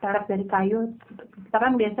 pellet dari kayu. Kita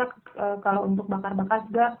kan biasa kalau untuk bakar-bakar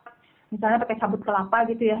juga, misalnya pakai sabut kelapa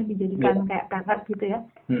gitu ya, dijadikan kayak pellet gitu ya.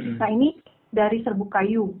 Nah ini dari serbuk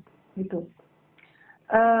kayu gitu.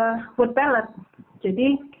 Wood pellet,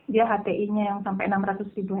 jadi dia HTI-nya yang sampai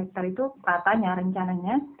 600.000 hektar itu katanya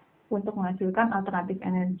rencananya untuk menghasilkan alternatif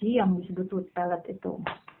energi yang disebut wood pellet itu.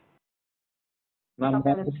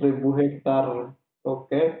 600.000 hektar,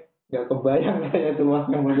 oke. Gak kebayang kayak itu mas.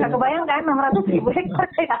 Gak kebayang kan 600.000 hektar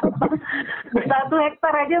kayak apa? 1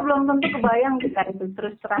 hektar aja belum tentu kebayang kita itu,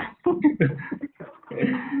 terus terang.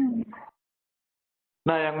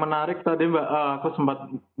 Nah yang menarik tadi Mbak, aku sempat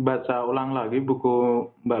baca ulang lagi buku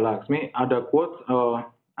Mbak Laksmi, ada quotes,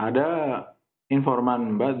 ada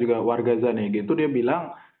informan Mbak juga warga Zanegi itu dia bilang,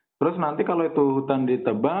 terus nanti kalau itu hutan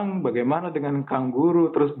ditebang, bagaimana dengan kanguru,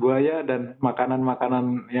 terus buaya, dan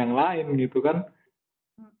makanan-makanan yang lain gitu kan.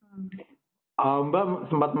 Mbak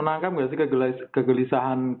sempat menangkap nggak sih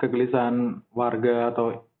kegelisahan warga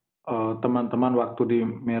atau teman-teman waktu di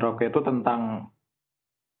Merauke itu tentang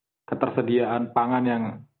ketersediaan pangan yang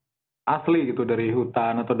asli gitu dari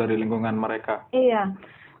hutan atau dari lingkungan mereka? Iya,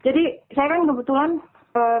 jadi saya kan kebetulan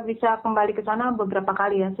bisa kembali ke sana beberapa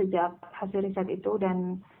kali ya sejak hasil riset itu,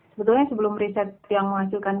 dan sebetulnya sebelum riset yang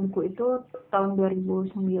menghasilkan buku itu tahun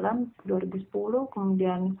 2009, 2010,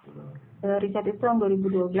 kemudian riset itu tahun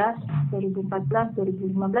 2012, 2014,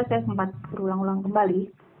 2015 saya sempat berulang-ulang kembali.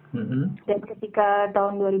 Dan ketika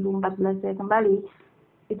tahun 2014 saya kembali,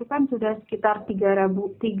 itu kan sudah sekitar 3.000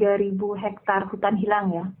 hektar hutan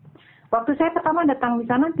hilang ya. Waktu saya pertama datang di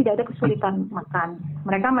sana tidak ada kesulitan makan.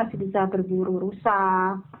 Mereka masih bisa berburu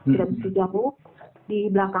rusa, tidak mesti jauh. Di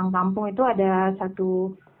belakang kampung itu ada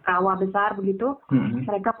satu rawa besar begitu.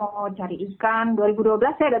 Mereka mau cari ikan. 2012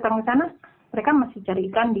 saya datang ke sana, mereka masih cari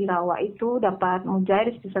ikan di rawa itu, dapat mujair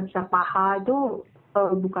sebesar-besar paha, itu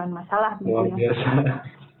bukan masalah gitu ya.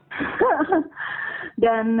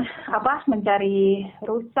 Dan mencari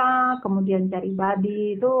rusa, kemudian cari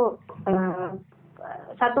babi itu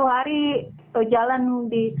satu hari jalan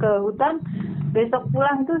ke hutan, besok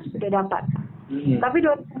pulang itu sudah dapat. Tapi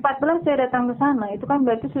 2014 saya datang ke sana, itu kan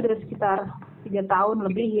berarti sudah sekitar 3 tahun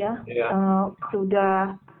lebih ya.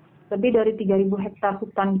 Sudah lebih dari 3.000 hektar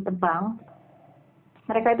hutan ditebang.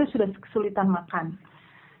 Mereka itu sudah kesulitan makan.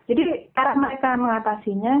 Jadi cara mereka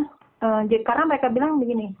mengatasinya, karena mereka bilang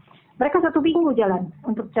begini, mereka 1 minggu jalan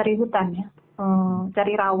untuk cari hutan ya,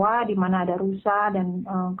 cari rawa di mana ada rusa dan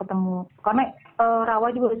ketemu, karena rawa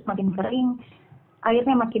juga semakin kering,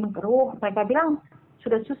 airnya makin keruh. Mereka bilang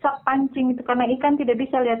sudah susah pancing itu karena ikan tidak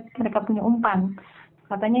bisa lihat mereka punya umpan.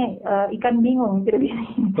 Katanya ikan bingung, tidak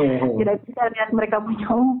bisa lihat mereka punya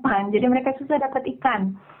umpan, jadi mereka susah dapat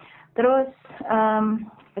ikan. Terus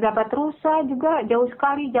dapat rusa juga jauh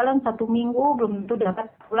sekali, jalan 1 minggu belum tentu dapat,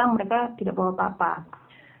 pulang mereka tidak bawa apa-apa.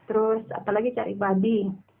 Terus apalagi cari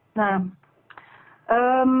babi. Nah,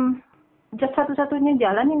 satu-satunya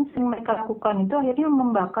jalan yang sering mereka lakukan itu akhirnya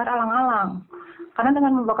membakar alang-alang. Karena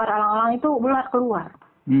dengan membakar alang-alang itu ular keluar.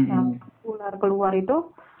 Nah, ular keluar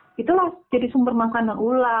itulah jadi sumber makanan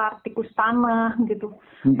ular, tikus tanah gitu.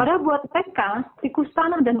 Padahal buat mereka tikus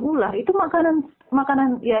tanah dan ular itu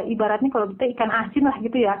makanan ya, ibaratnya kalau kita ikan asin lah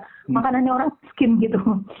gitu ya, makanannya orang miskin gitu.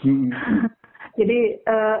 Jadi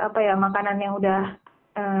makanan yang udah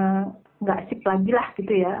nggak sip lagi lah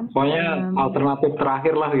gitu ya. Pokoknya alternatif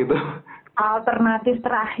terakhir lah gitu. Alternatif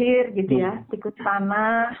terakhir gitu ya, tikus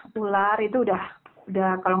tanah, ular itu udah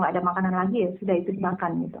kalau nggak ada makanan lagi ya sudah itu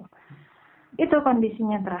dimakan gitu. Itu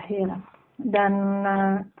kondisinya terakhir. Dan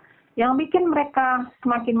yang bikin mereka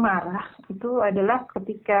semakin marah itu adalah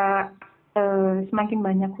ketika semakin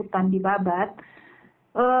banyak hutan dibabat,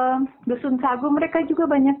 dusun sagu mereka juga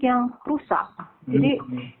banyak yang rusak. Jadi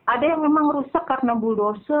ada yang memang rusak karena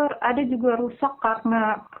bulldozer, ada juga rusak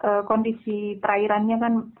karena kondisi perairannya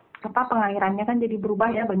kan, pengairannya kan jadi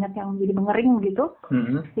berubah ya, banyak yang jadi mengering gitu,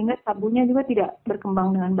 sehingga sagunya juga tidak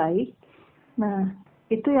berkembang dengan baik. Nah,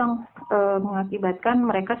 itu yang mengakibatkan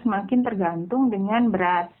mereka semakin tergantung dengan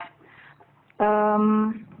beras.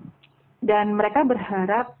 Dan mereka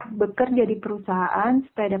berharap bekerja di perusahaan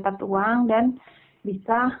supaya dapat uang dan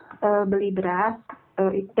bisa beli beras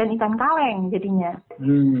dan ikan kaleng jadinya.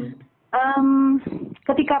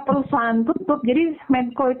 Ketika perusahaan tutup, jadi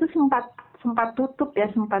Medco itu sempat tutup ya,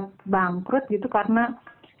 sempat bangkrut gitu karena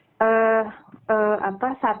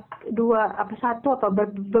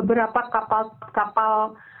beberapa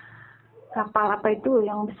kapal apa itu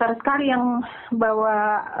yang besar sekali yang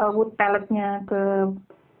bawa wood pelletnya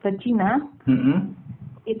ke Cina.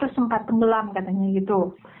 Itu sempat tenggelam katanya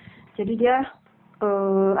gitu. Jadi dia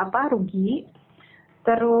rugi.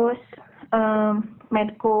 Terus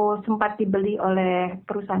Medco sempat dibeli oleh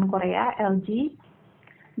perusahaan Korea LG,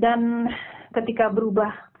 dan ketika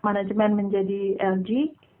berubah manajemen menjadi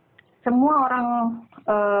LG, semua orang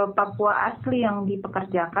Papua asli yang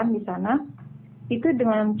dipekerjakan di sana itu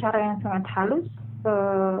dengan cara yang sangat halus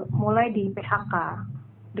mulai di PHK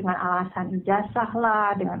dengan alasan ijazah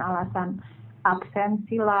lah, dengan alasan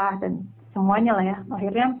absensi lah, dan semuanya lah ya.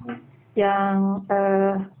 Akhirnya yang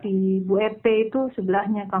di Bu Epe itu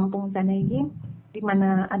sebelahnya Kampung Sanegi, di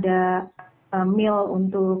mana ada mill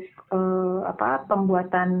untuk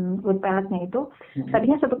pembuatan wood pelletnya itu,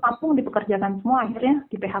 tadinya satu kampung dipekerjakan semua, akhirnya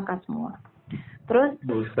di PHK semua. Terus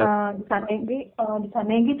di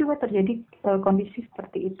Sanegi juga terjadi kondisi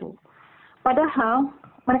seperti itu. Padahal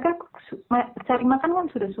mereka cari makan kan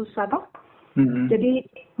sudah susah toh. Jadi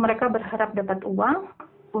mereka berharap dapat uang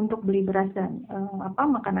untuk beli beras dan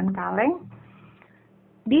makanan kaleng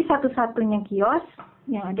di satu-satunya kios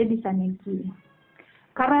yang ada di Sanegi.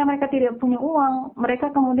 Karena mereka tidak punya uang,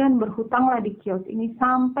 mereka kemudian berhutanglah di kios ini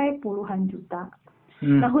sampai puluhan juta.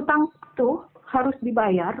 Nah, hutang itu harus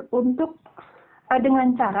dibayar untuk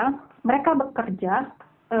dengan cara mereka bekerja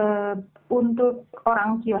untuk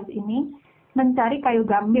orang kios ini mencari kayu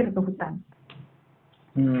gambir ke hutan.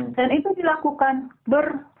 Dan itu dilakukan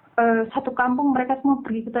satu kampung, mereka semua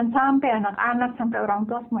pergi ke hutan, sampai anak-anak, sampai orang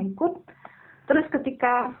tua semua ikut. Terus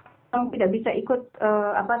ketika yang tidak bisa ikut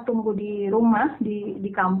tunggu di rumah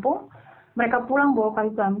di kampung, mereka pulang bawa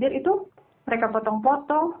kayu gambir itu, mereka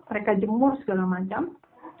potong-potong, mereka jemur segala macam.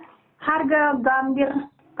 Harga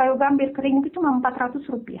kayu gambir kering itu cuma Rp400.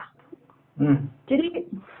 Jadi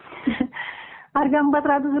harga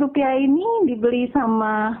Rp400 ini dibeli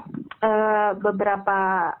sama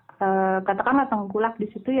beberapa katakanlah tengkulak di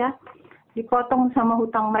situ ya, dipotong sama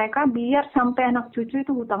hutang mereka biar sampai anak cucu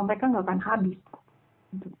itu hutang mereka nggak akan habis.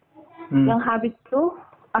 Yang habis itu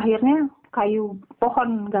akhirnya kayu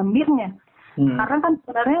pohon gambirnya. Karena kan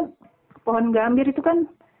sebenarnya pohon gambir itu kan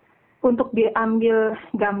untuk diambil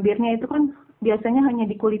gambirnya itu kan biasanya hanya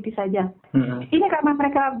dikuliti saja. Ini karena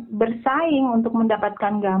mereka bersaing untuk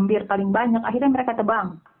mendapatkan gambir paling banyak, akhirnya mereka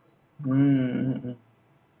tebang.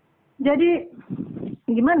 Jadi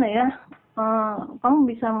gimana ya?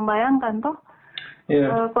 Kamu bisa membayangkan toh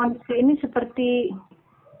kondisi ini seperti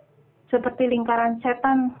lingkaran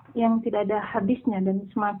setan yang tidak ada habisnya, dan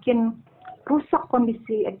semakin rusak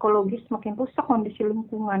kondisi ekologis, semakin rusak kondisi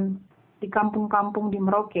lingkungan di kampung-kampung di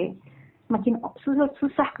Merauke, semakin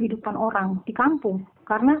susah kehidupan orang di kampung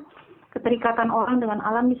karena keterikatan orang dengan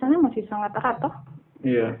alam di sana masih sangat erat toh.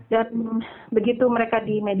 Dan begitu mereka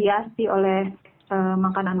dimediasi oleh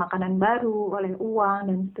makanan-makanan baru, oleh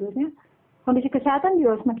uang dan seterusnya, kondisi kesehatan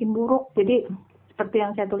juga semakin buruk. Jadi seperti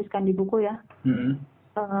yang saya tuliskan di buku ya,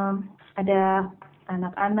 ada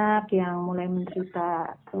anak-anak yang mulai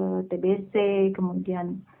menderita TBC,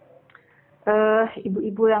 kemudian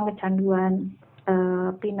ibu-ibu yang kecanduan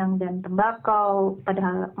pinang dan tembakau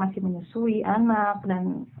padahal masih menyusui anak,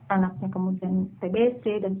 dan anaknya kemudian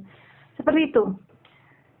TBC dan seperti itu.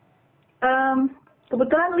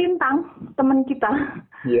 Kebetulan Lintang, teman kita,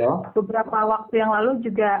 beberapa waktu yang lalu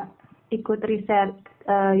juga ikut riset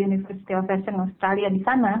University of Western Australia di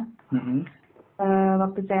sana.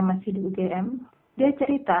 Waktu saya masih di UGM, dia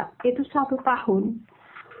cerita itu 1 tahun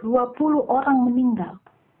 20 orang meninggal.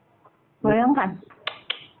 Bayangkan,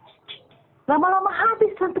 lama-lama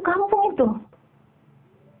habis satu kampung itu.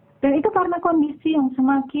 Dan itu karena kondisi yang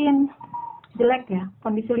semakin jelek ya,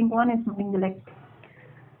 kondisi lingkungan yang semakin jelek.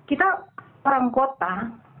 Kita orang kota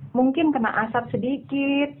mungkin kena asap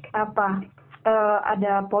sedikit,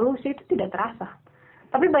 ada polusi itu tidak terasa.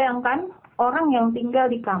 Tapi bayangkan orang yang tinggal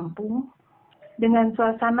di kampung dengan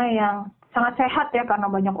suasana yang sangat sehat ya karena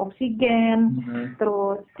banyak oksigen,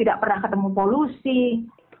 terus tidak pernah ketemu polusi.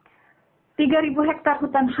 3.000 hektar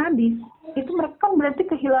hutan habis, itu mereka kan berarti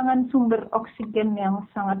kehilangan sumber oksigen yang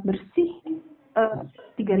sangat bersih.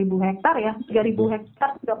 3.000 hektar ya, 3.000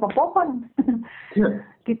 hektar berapa pohon,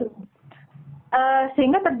 gitu.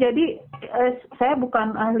 Sehingga terjadi, saya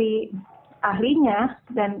bukan ahlinya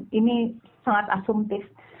dan ini sangat asumtif,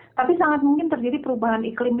 tapi sangat mungkin terjadi perubahan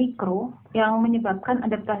iklim mikro yang menyebabkan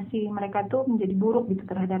adaptasi mereka tuh menjadi buruk gitu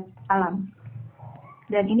terhadap alam.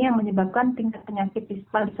 Dan ini yang menyebabkan tingkat penyakit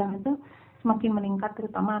ispa di sana itu semakin meningkat,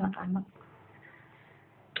 terutama anak-anak.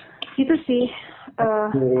 Itu sih.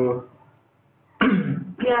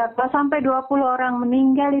 Ya, kalau sampai 20 orang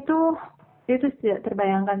meninggal itu tidak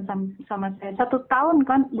terbayangkan sama saya. 1 tahun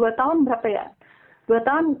kan, 2 tahun berapa ya? 2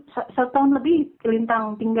 tahun, 1 tahun lebih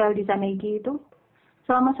Lintang tinggal di Zanegi itu.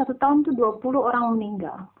 Selama 1 tahun tuh 20 orang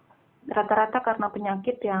meninggal. Rata-rata karena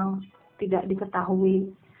penyakit yang tidak diketahui.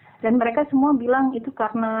 Dan mereka semua bilang itu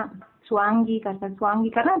karena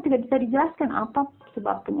karena tidak bisa dijelaskan apa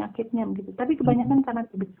sebab penyakitnya begitu. Tapi kebanyakan karena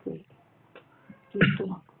TBC. Gitu.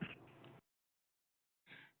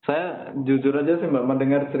 Saya jujur aja sih Mbak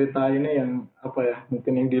mendengar cerita ini yang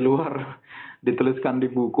mungkin yang di luar dituliskan di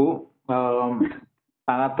buku,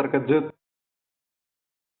 sangat terkejut.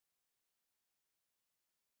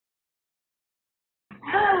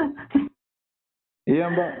 Iya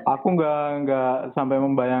Mbak, aku nggak sampai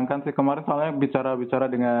membayangkan sih kemarin soalnya bicara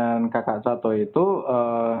dengan Kakak Sato itu,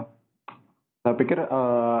 saya pikir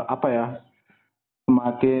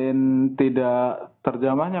semakin tidak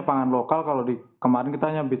terjamahnya pangan lokal kalau kemarin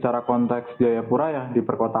kita hanya bicara konteks Jayapura ya di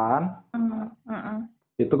perkotaan.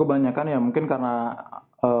 Itu kebanyakan ya mungkin karena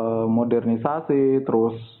modernisasi,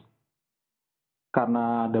 terus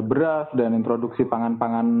karena ada beras dan introduksi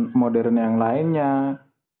pangan-pangan modern yang lainnya.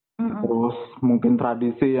 Terus mungkin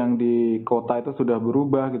tradisi yang di kota itu sudah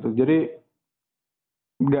berubah gitu. Jadi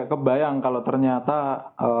nggak kebayang kalau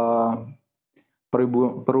ternyata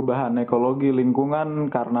perubahan ekologi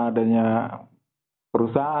lingkungan karena adanya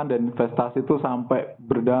perusahaan dan investasi itu sampai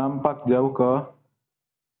berdampak jauh ke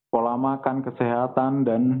pola makan, kesehatan,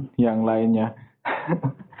 dan yang lainnya.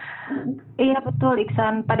 Iya betul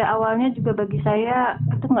Iksan. Pada awalnya juga bagi saya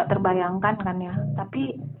itu nggak terbayangkan kan ya.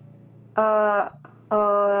 Tapi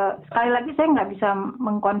sekali lagi saya nggak bisa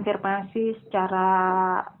mengkonfirmasi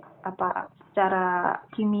secara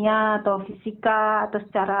kimia atau fisika atau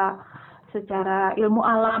secara ilmu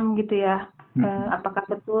alam gitu ya. Apakah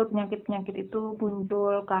betul penyakit-penyakit itu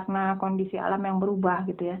muncul karena kondisi alam yang berubah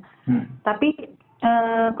gitu ya. Tapi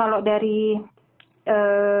kalau dari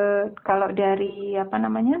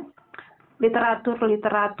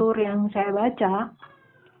literatur yang saya baca,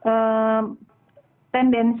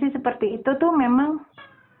 tendensi seperti itu tuh memang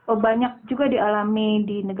banyak juga dialami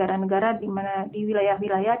di negara-negara di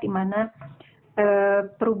wilayah-wilayah di mana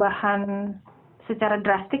perubahan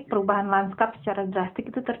lanskap secara drastik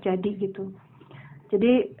itu terjadi gitu.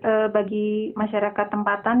 Jadi bagi masyarakat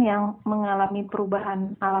tempatan yang mengalami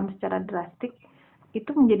perubahan alam secara drastik itu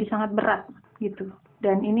menjadi sangat berat gitu.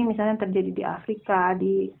 Dan ini misalnya terjadi di Afrika,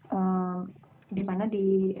 di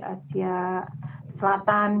Asia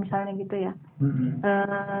Selatan misalnya gitu ya.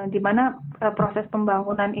 Di mana proses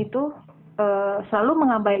pembangunan itu selalu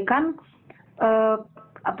mengabaikan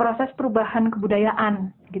proses perubahan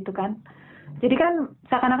kebudayaan gitu kan. Jadi kan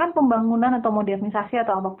seakan-akan pembangunan atau modernisasi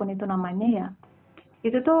atau apapun itu namanya ya,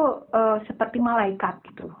 itu tuh seperti malaikat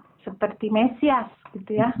gitu, seperti Mesias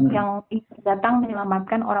gitu ya, yang datang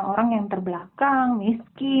menyelamatkan orang-orang yang terbelakang,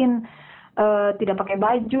 miskin, tidak pakai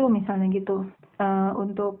baju misalnya gitu,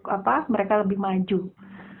 untuk mereka lebih maju.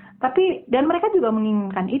 Tapi dan mereka juga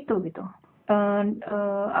menginginkan itu gitu.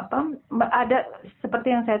 Ada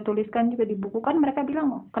seperti yang saya tuliskan juga di buku kan, mereka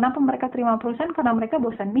bilang kenapa mereka terima perusahaan karena mereka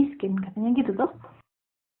bosan miskin katanya gitu tuh.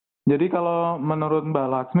 Jadi kalau menurut Mbak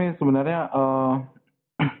Laksmi sebenarnya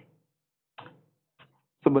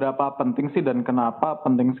seberapa penting sih dan kenapa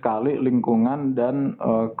penting sekali lingkungan dan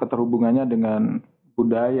keterhubungannya dengan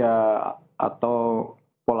budaya atau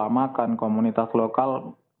pola makan komunitas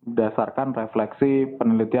lokal berdasarkan refleksi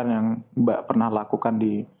penelitian yang Mbak pernah lakukan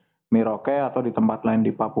di Merauke atau di tempat lain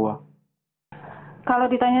di Papua? Kalau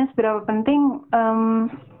ditanya seberapa penting,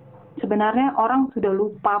 sebenarnya orang sudah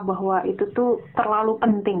lupa bahwa itu tuh terlalu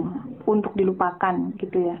penting untuk dilupakan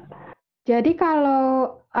gitu ya. Jadi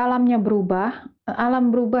kalau alam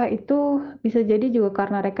berubah itu bisa jadi juga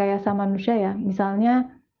karena rekayasa manusia ya. Misalnya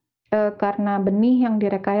karena benih yang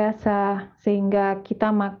direkayasa sehingga kita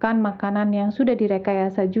makan makanan yang sudah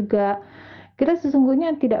direkayasa juga. Kita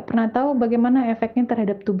sesungguhnya tidak pernah tahu bagaimana efeknya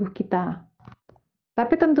terhadap tubuh kita.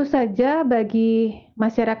 Tapi tentu saja bagi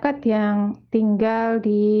masyarakat yang tinggal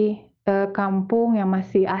di kampung yang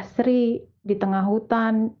masih asri di tengah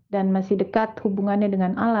hutan dan masih dekat hubungannya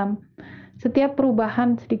dengan alam, setiap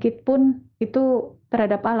perubahan sedikit pun itu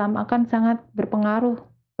terhadap alam akan sangat berpengaruh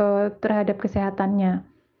terhadap kesehatannya.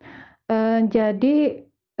 Jadi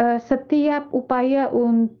setiap upaya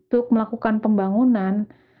untuk melakukan pembangunan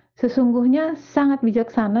sesungguhnya sangat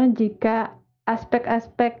bijaksana jika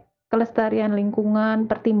aspek-aspek kelestarian lingkungan,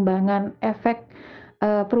 pertimbangan efek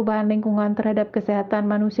perubahan lingkungan terhadap kesehatan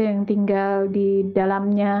manusia yang tinggal di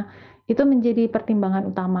dalamnya itu menjadi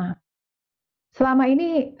pertimbangan utama. Selama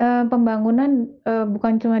ini pembangunan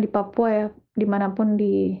bukan cuma di Papua ya, dimanapun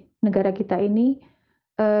di negara kita ini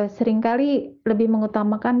seringkali lebih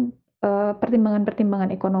mengutamakan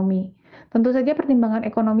pertimbangan-pertimbangan ekonomi. Tentu saja pertimbangan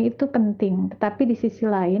ekonomi itu penting, tetapi di sisi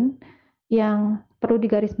lain yang perlu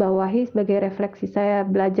digarisbawahi sebagai refleksi saya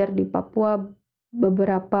belajar di Papua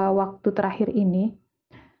beberapa waktu terakhir ini,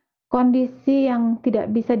 kondisi yang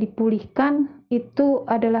tidak bisa dipulihkan itu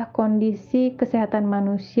adalah kondisi kesehatan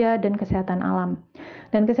manusia dan kesehatan alam.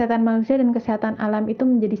 Dan kesehatan manusia dan kesehatan alam itu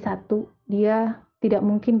menjadi satu, dia tidak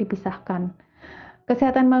mungkin dipisahkan.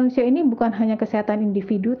 Kesehatan manusia ini bukan hanya kesehatan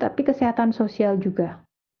individu, tapi kesehatan sosial juga.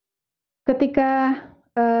 Ketika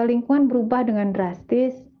lingkungan berubah dengan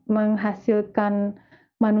drastis, menghasilkan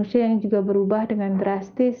manusia yang juga berubah dengan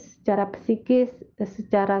drastis secara psikis,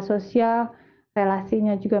 secara sosial,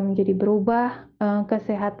 relasinya juga menjadi berubah,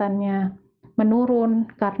 kesehatannya menurun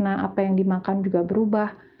karena apa yang dimakan juga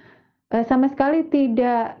berubah. Sama sekali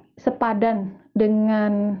tidak sepadan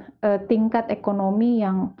dengan tingkat ekonomi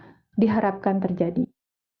yang diharapkan terjadi.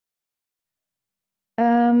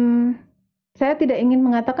 Saya tidak ingin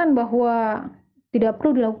mengatakan bahwa tidak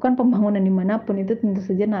perlu dilakukan pembangunan dimanapun, itu tentu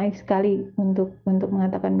saja naif sekali untuk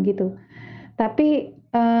mengatakan begitu. Tapi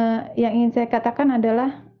yang ingin saya katakan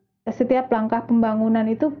adalah setiap langkah pembangunan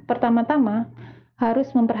itu pertama-tama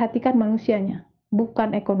harus memperhatikan manusianya,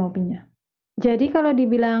 bukan ekonominya. Jadi kalau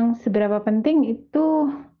dibilang seberapa penting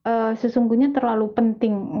itu sesungguhnya terlalu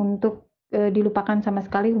penting untuk dilupakan sama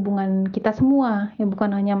sekali hubungan kita semua, ya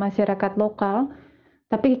bukan hanya masyarakat lokal,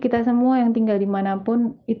 tapi kita semua yang tinggal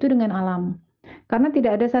dimanapun itu dengan alam. Karena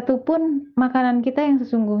tidak ada satupun makanan kita yang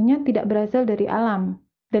sesungguhnya tidak berasal dari alam,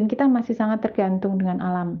 dan kita masih sangat tergantung dengan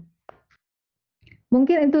alam.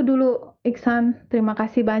 Mungkin itu dulu, Iksan. Terima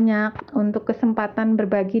kasih banyak untuk kesempatan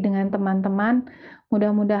berbagi dengan teman-teman.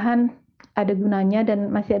 Mudah-mudahan ada gunanya dan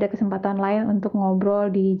masih ada kesempatan lain untuk ngobrol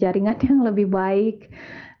di jaringan yang lebih baik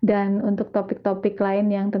dan untuk topik-topik lain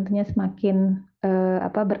yang tentunya semakin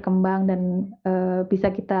berkembang dan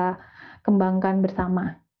bisa kita kembangkan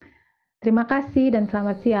bersama. Terima kasih dan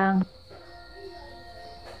selamat siang.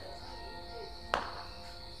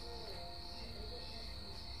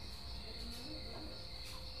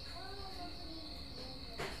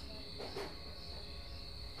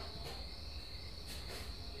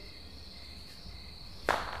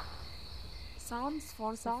 Sounds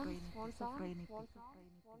for sovereignty.